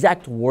the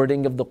exact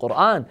wording of the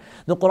Quran.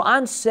 The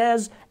Quran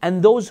says,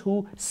 and those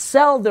who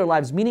sell their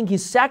lives, meaning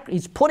he's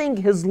putting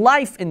his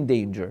life in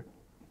danger.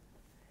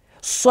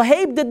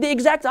 Suhaib did the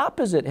exact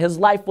opposite. His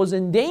life was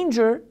in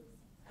danger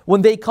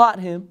when they caught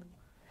him.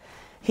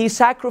 He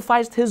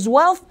sacrificed his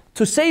wealth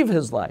to save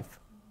his life.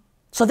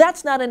 So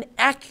that's not an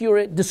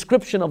accurate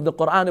description of the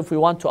Quran if we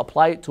want to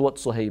apply it to what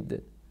Suhaib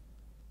did.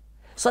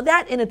 So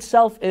that in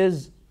itself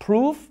is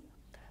proof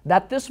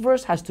that this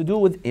verse has to do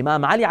with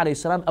Imam Ali alayhi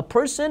salam, a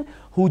person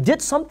who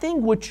did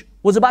something which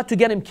was about to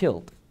get him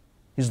killed.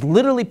 He's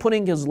literally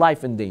putting his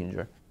life in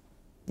danger.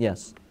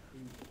 Yes?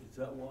 Is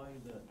that why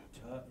the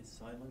ta is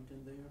silent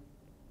in there?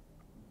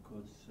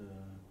 Because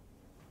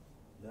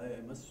لا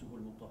يمسه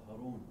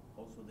المطهرون,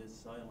 also they're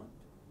silent.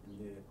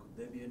 Could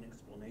there be an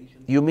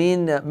explanation? You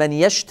mean man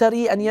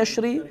yashtari and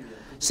yashri?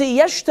 See,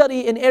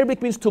 yashtari in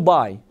Arabic means to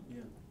buy.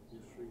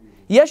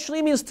 Yeah.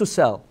 Yashri means to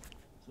sell.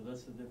 So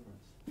that's the difference.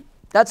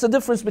 That's the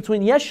difference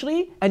between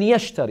yashri and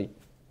yashtari.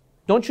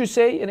 Don't you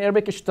say in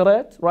Arabic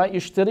ishtarat, right?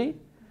 Yashtari.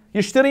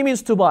 Yashtari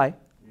means to buy.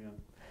 Yeah.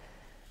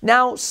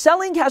 Now,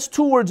 selling has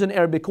 2 words in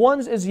Arabic. One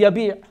is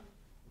yabi'.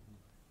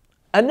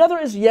 Another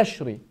is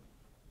yashri,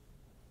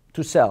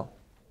 to sell.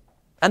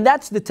 And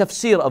that's the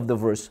tafsir of the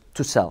verse,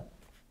 to sell.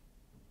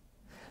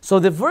 So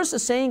the verse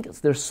is saying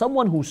there's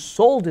someone who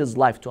sold his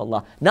life to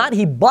Allah, not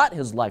he bought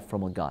his life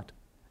from a God.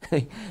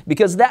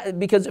 because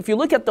if you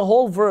look at the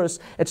whole verse,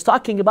 it's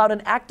talking about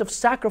an act of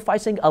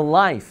sacrificing a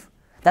life.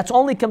 That's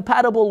only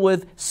compatible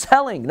with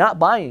selling, not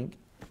buying.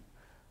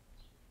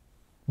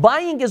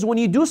 Buying is when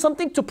you do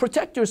something to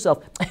protect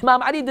yourself.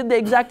 Imam Ali did the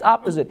exact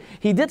opposite.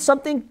 He did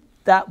something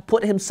that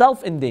put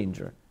himself in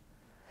danger.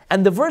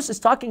 And the verse is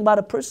talking about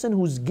a person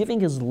who's giving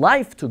his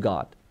life to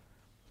God.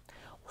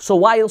 So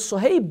while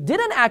Suhaib did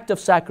an act of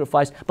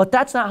sacrifice, but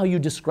that's not how you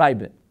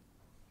describe it.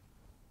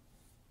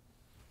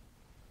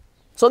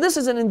 So this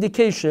is an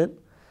indication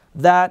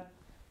that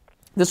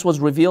this was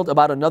revealed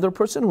about another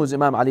person who is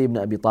Imam Ali ibn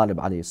Abi Talib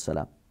alayhi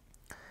salam.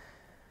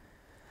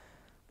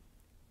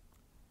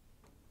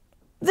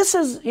 This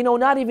is,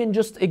 not even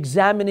just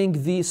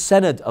examining the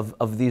sanad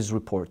of these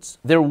reports.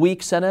 They're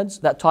weak sanads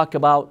that talk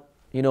about,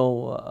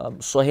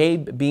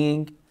 Suhaib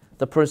being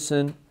the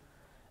person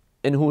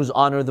in whose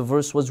honor the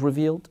verse was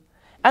revealed.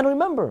 And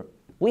remember,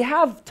 we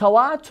have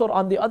tawatur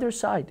on the other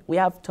side. We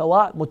have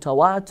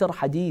mutawatir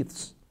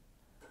hadiths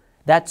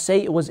that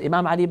say it was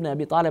Imam Ali ibn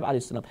Abi Talib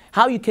alayhi salam.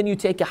 How can you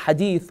take a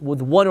hadith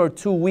with 1 or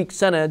 2 weak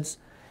sanads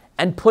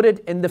and put it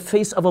in the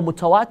face of a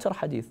mutawatir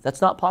hadith? That's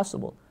not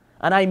possible.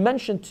 And I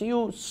mentioned to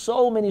you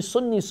so many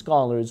Sunni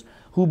scholars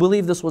who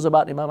believe this was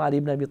about Imam Ali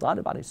ibn Abi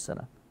Talib alayhi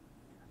salam.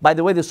 By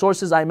the way, the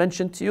sources I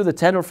mentioned to you, the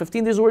 10 or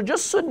 15, these were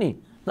just Sunni,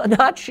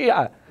 not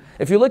Shia.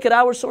 If you look at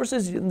our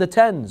sources, in the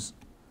tens.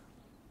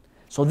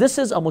 So this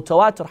is a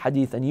mutawatir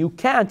hadith, and you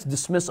can't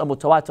dismiss a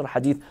mutawatir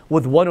hadith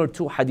with 1 or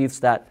 2 hadiths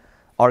that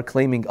are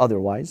claiming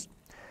otherwise.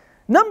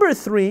 Number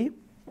 3,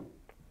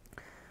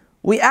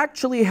 we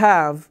actually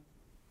have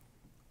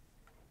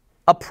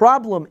a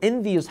problem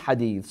in these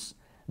hadiths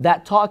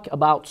that talk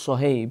about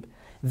Suhaib.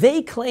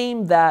 They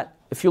claim that,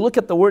 if you look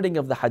at the wording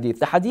of the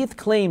hadith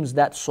claims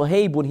that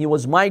Suhaib, when he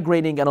was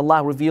migrating and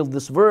Allah revealed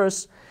this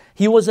verse,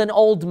 he was an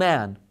old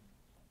man.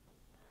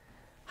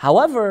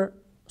 However,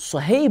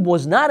 Suhaib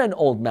was not an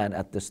old man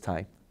at this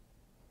time.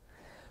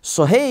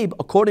 Suhaib,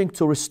 according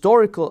to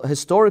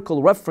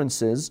historical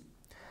references,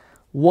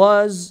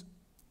 was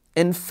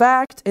in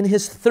fact in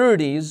his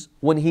 30s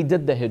when he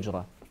did the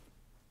hijrah.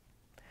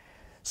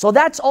 So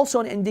that's also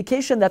an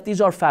indication that these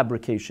are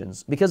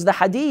fabrications, because the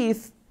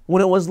hadith,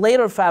 when it was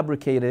later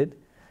fabricated,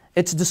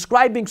 it's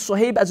describing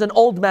Suhaib as an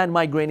old man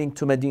migrating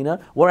to Medina,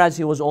 whereas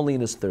he was only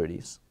in his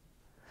 30s.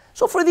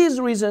 So for these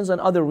reasons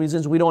and other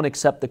reasons, we don't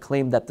accept the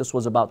claim that this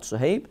was about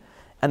Suhaib,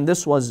 and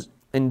this was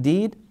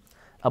indeed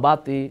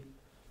about the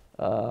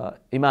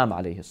Imam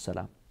alayhi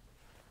salam.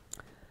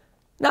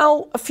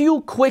 Now, a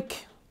few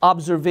quick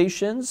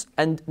observations,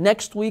 and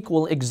next week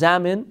we'll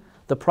examine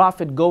the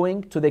Prophet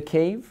going to the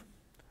cave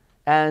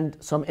and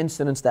some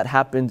incidents that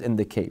happened in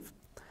the cave.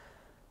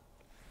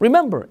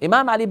 Remember,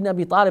 Imam Ali ibn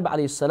Abi Talib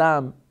alayhi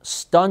salam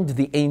stunned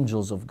the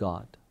angels of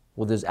God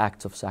with his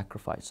acts of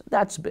sacrifice.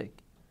 That's big.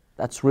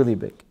 That's really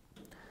big.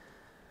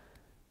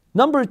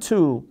 Number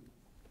 2,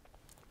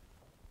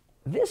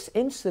 this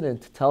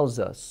incident tells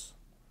us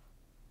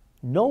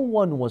no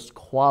one was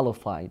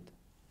qualified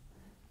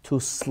to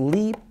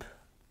sleep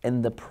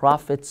in the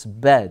Prophet's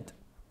bed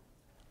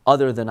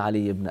other than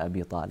Ali ibn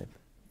Abi Talib.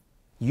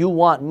 You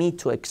want me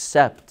to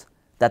accept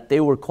that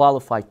they were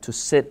qualified to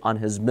sit on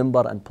his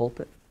mimbar and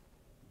pulpit?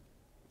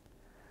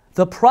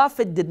 The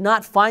Prophet did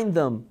not find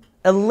them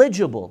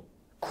eligible,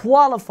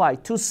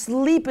 qualified to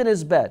sleep in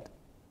his bed.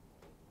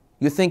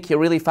 You think he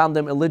really found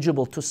them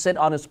eligible to sit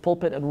on his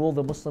pulpit and rule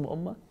the Muslim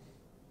Ummah?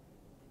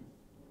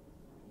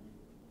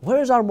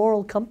 Where is our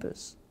moral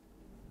compass?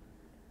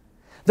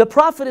 The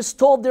Prophet is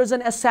told there's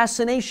an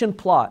assassination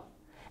plot.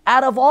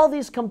 Out of all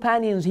these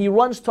companions, he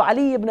runs to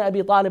Ali ibn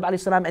Abi Talib alayhi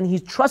salam and he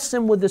trusts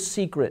him with the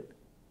secret.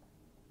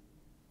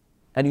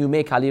 And you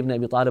make Ali ibn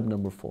Abi Talib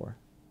number 4.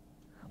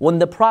 When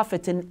the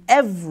Prophet, in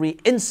every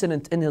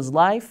incident in his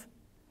life,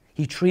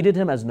 he treated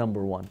him as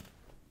number 1.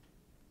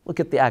 Look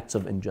at the acts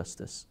of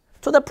injustice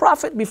to the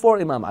Prophet before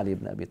Imam Ali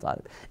ibn Abi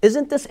Talib.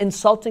 Isn't this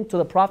insulting to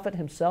the Prophet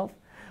himself?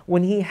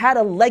 When he had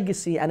a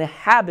legacy and a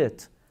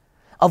habit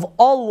of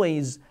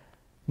always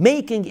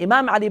making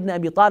Imam Ali ibn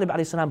Abi Talib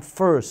alayhi salam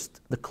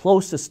first, the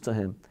closest to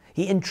him.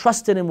 He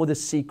entrusted him with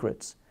his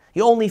secrets.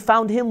 He only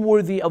found him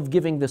worthy of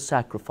giving this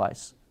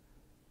sacrifice.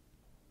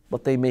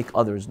 But they make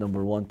others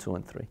number 1, 2,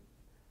 and 3.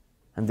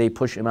 And they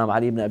push Imam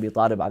Ali ibn Abi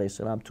Talib alayhi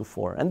salam to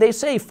 4. And they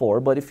say 4,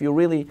 but if you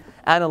really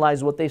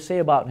analyze what they say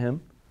about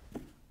him,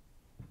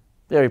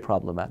 very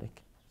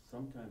problematic.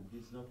 Sometimes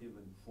he's not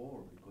even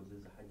 4, because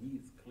there's a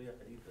hadith, clear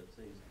hadith that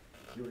says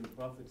during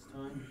Prophet's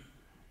time,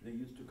 they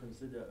used to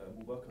consider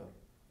Abu Bakr,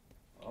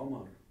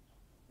 Umar,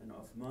 and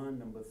Uthman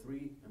number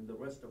 3, and the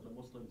rest of the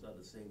Muslims are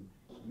the same,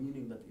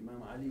 meaning that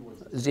Imam Ali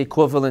was is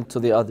equivalent to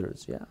the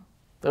others, yeah.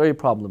 Very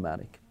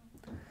problematic.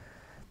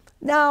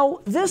 Now,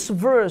 this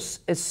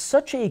verse is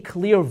such a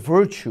clear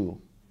virtue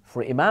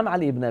for Imam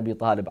Ali ibn Abi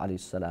Talib alayhi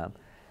salam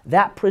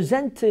that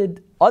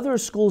presented other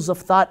schools of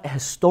thought a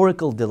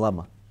historical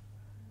dilemma.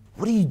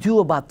 What do you do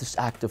about this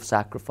act of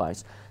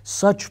sacrifice?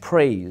 Such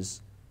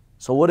praise.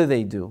 So what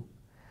do?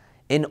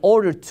 in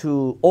order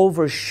to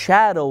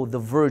overshadow the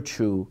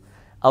virtue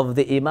of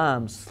the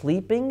Imam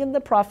sleeping in the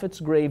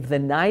Prophet's grave the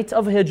night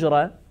of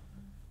Hijrah.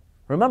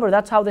 Remember,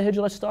 that's how the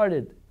Hijrah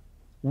started.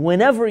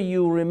 Whenever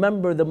you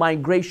remember the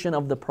migration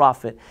of the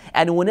Prophet,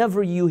 and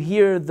whenever you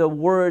hear the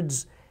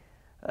words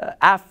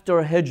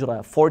after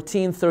Hijrah,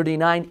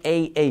 1439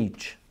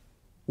 AH,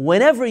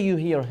 whenever you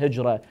hear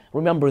Hijrah,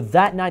 remember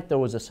that night there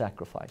was a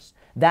sacrifice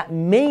that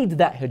made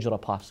that Hijrah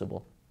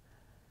possible.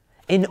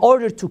 In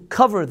order to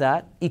cover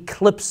that,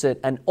 eclipse it,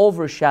 and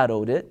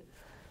overshadowed it,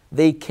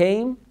 they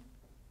came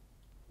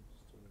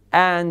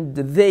and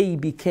they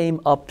became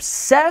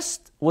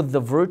obsessed with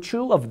the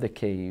virtue of the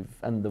cave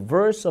and the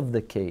verse of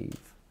the cave.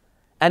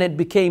 And it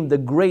became the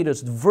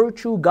greatest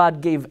virtue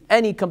God gave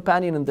any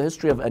companion in the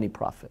history of any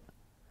prophet.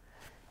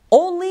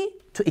 Only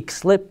to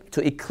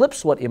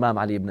eclipse what Imam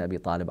Ali ibn Abi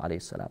Talib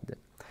alayhi salam did.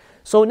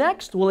 So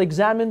next, we'll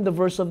examine the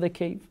verse of the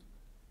cave.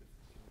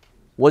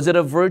 Was it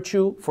a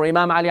virtue for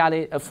Imam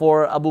Ali,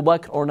 for Abu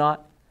Bakr or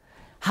not?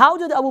 How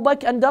did Abu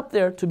Bakr end up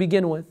there to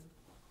begin with?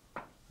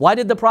 Why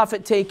did the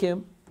Prophet take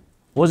him?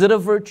 Was it a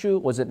virtue?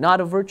 Was it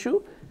not a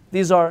virtue?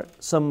 These are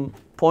some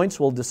points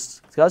we'll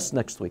discuss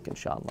next week,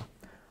 inshallah.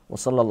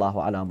 وصلى الله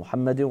على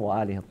محمد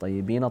وآله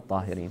الطيبين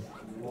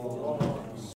الطاهرين.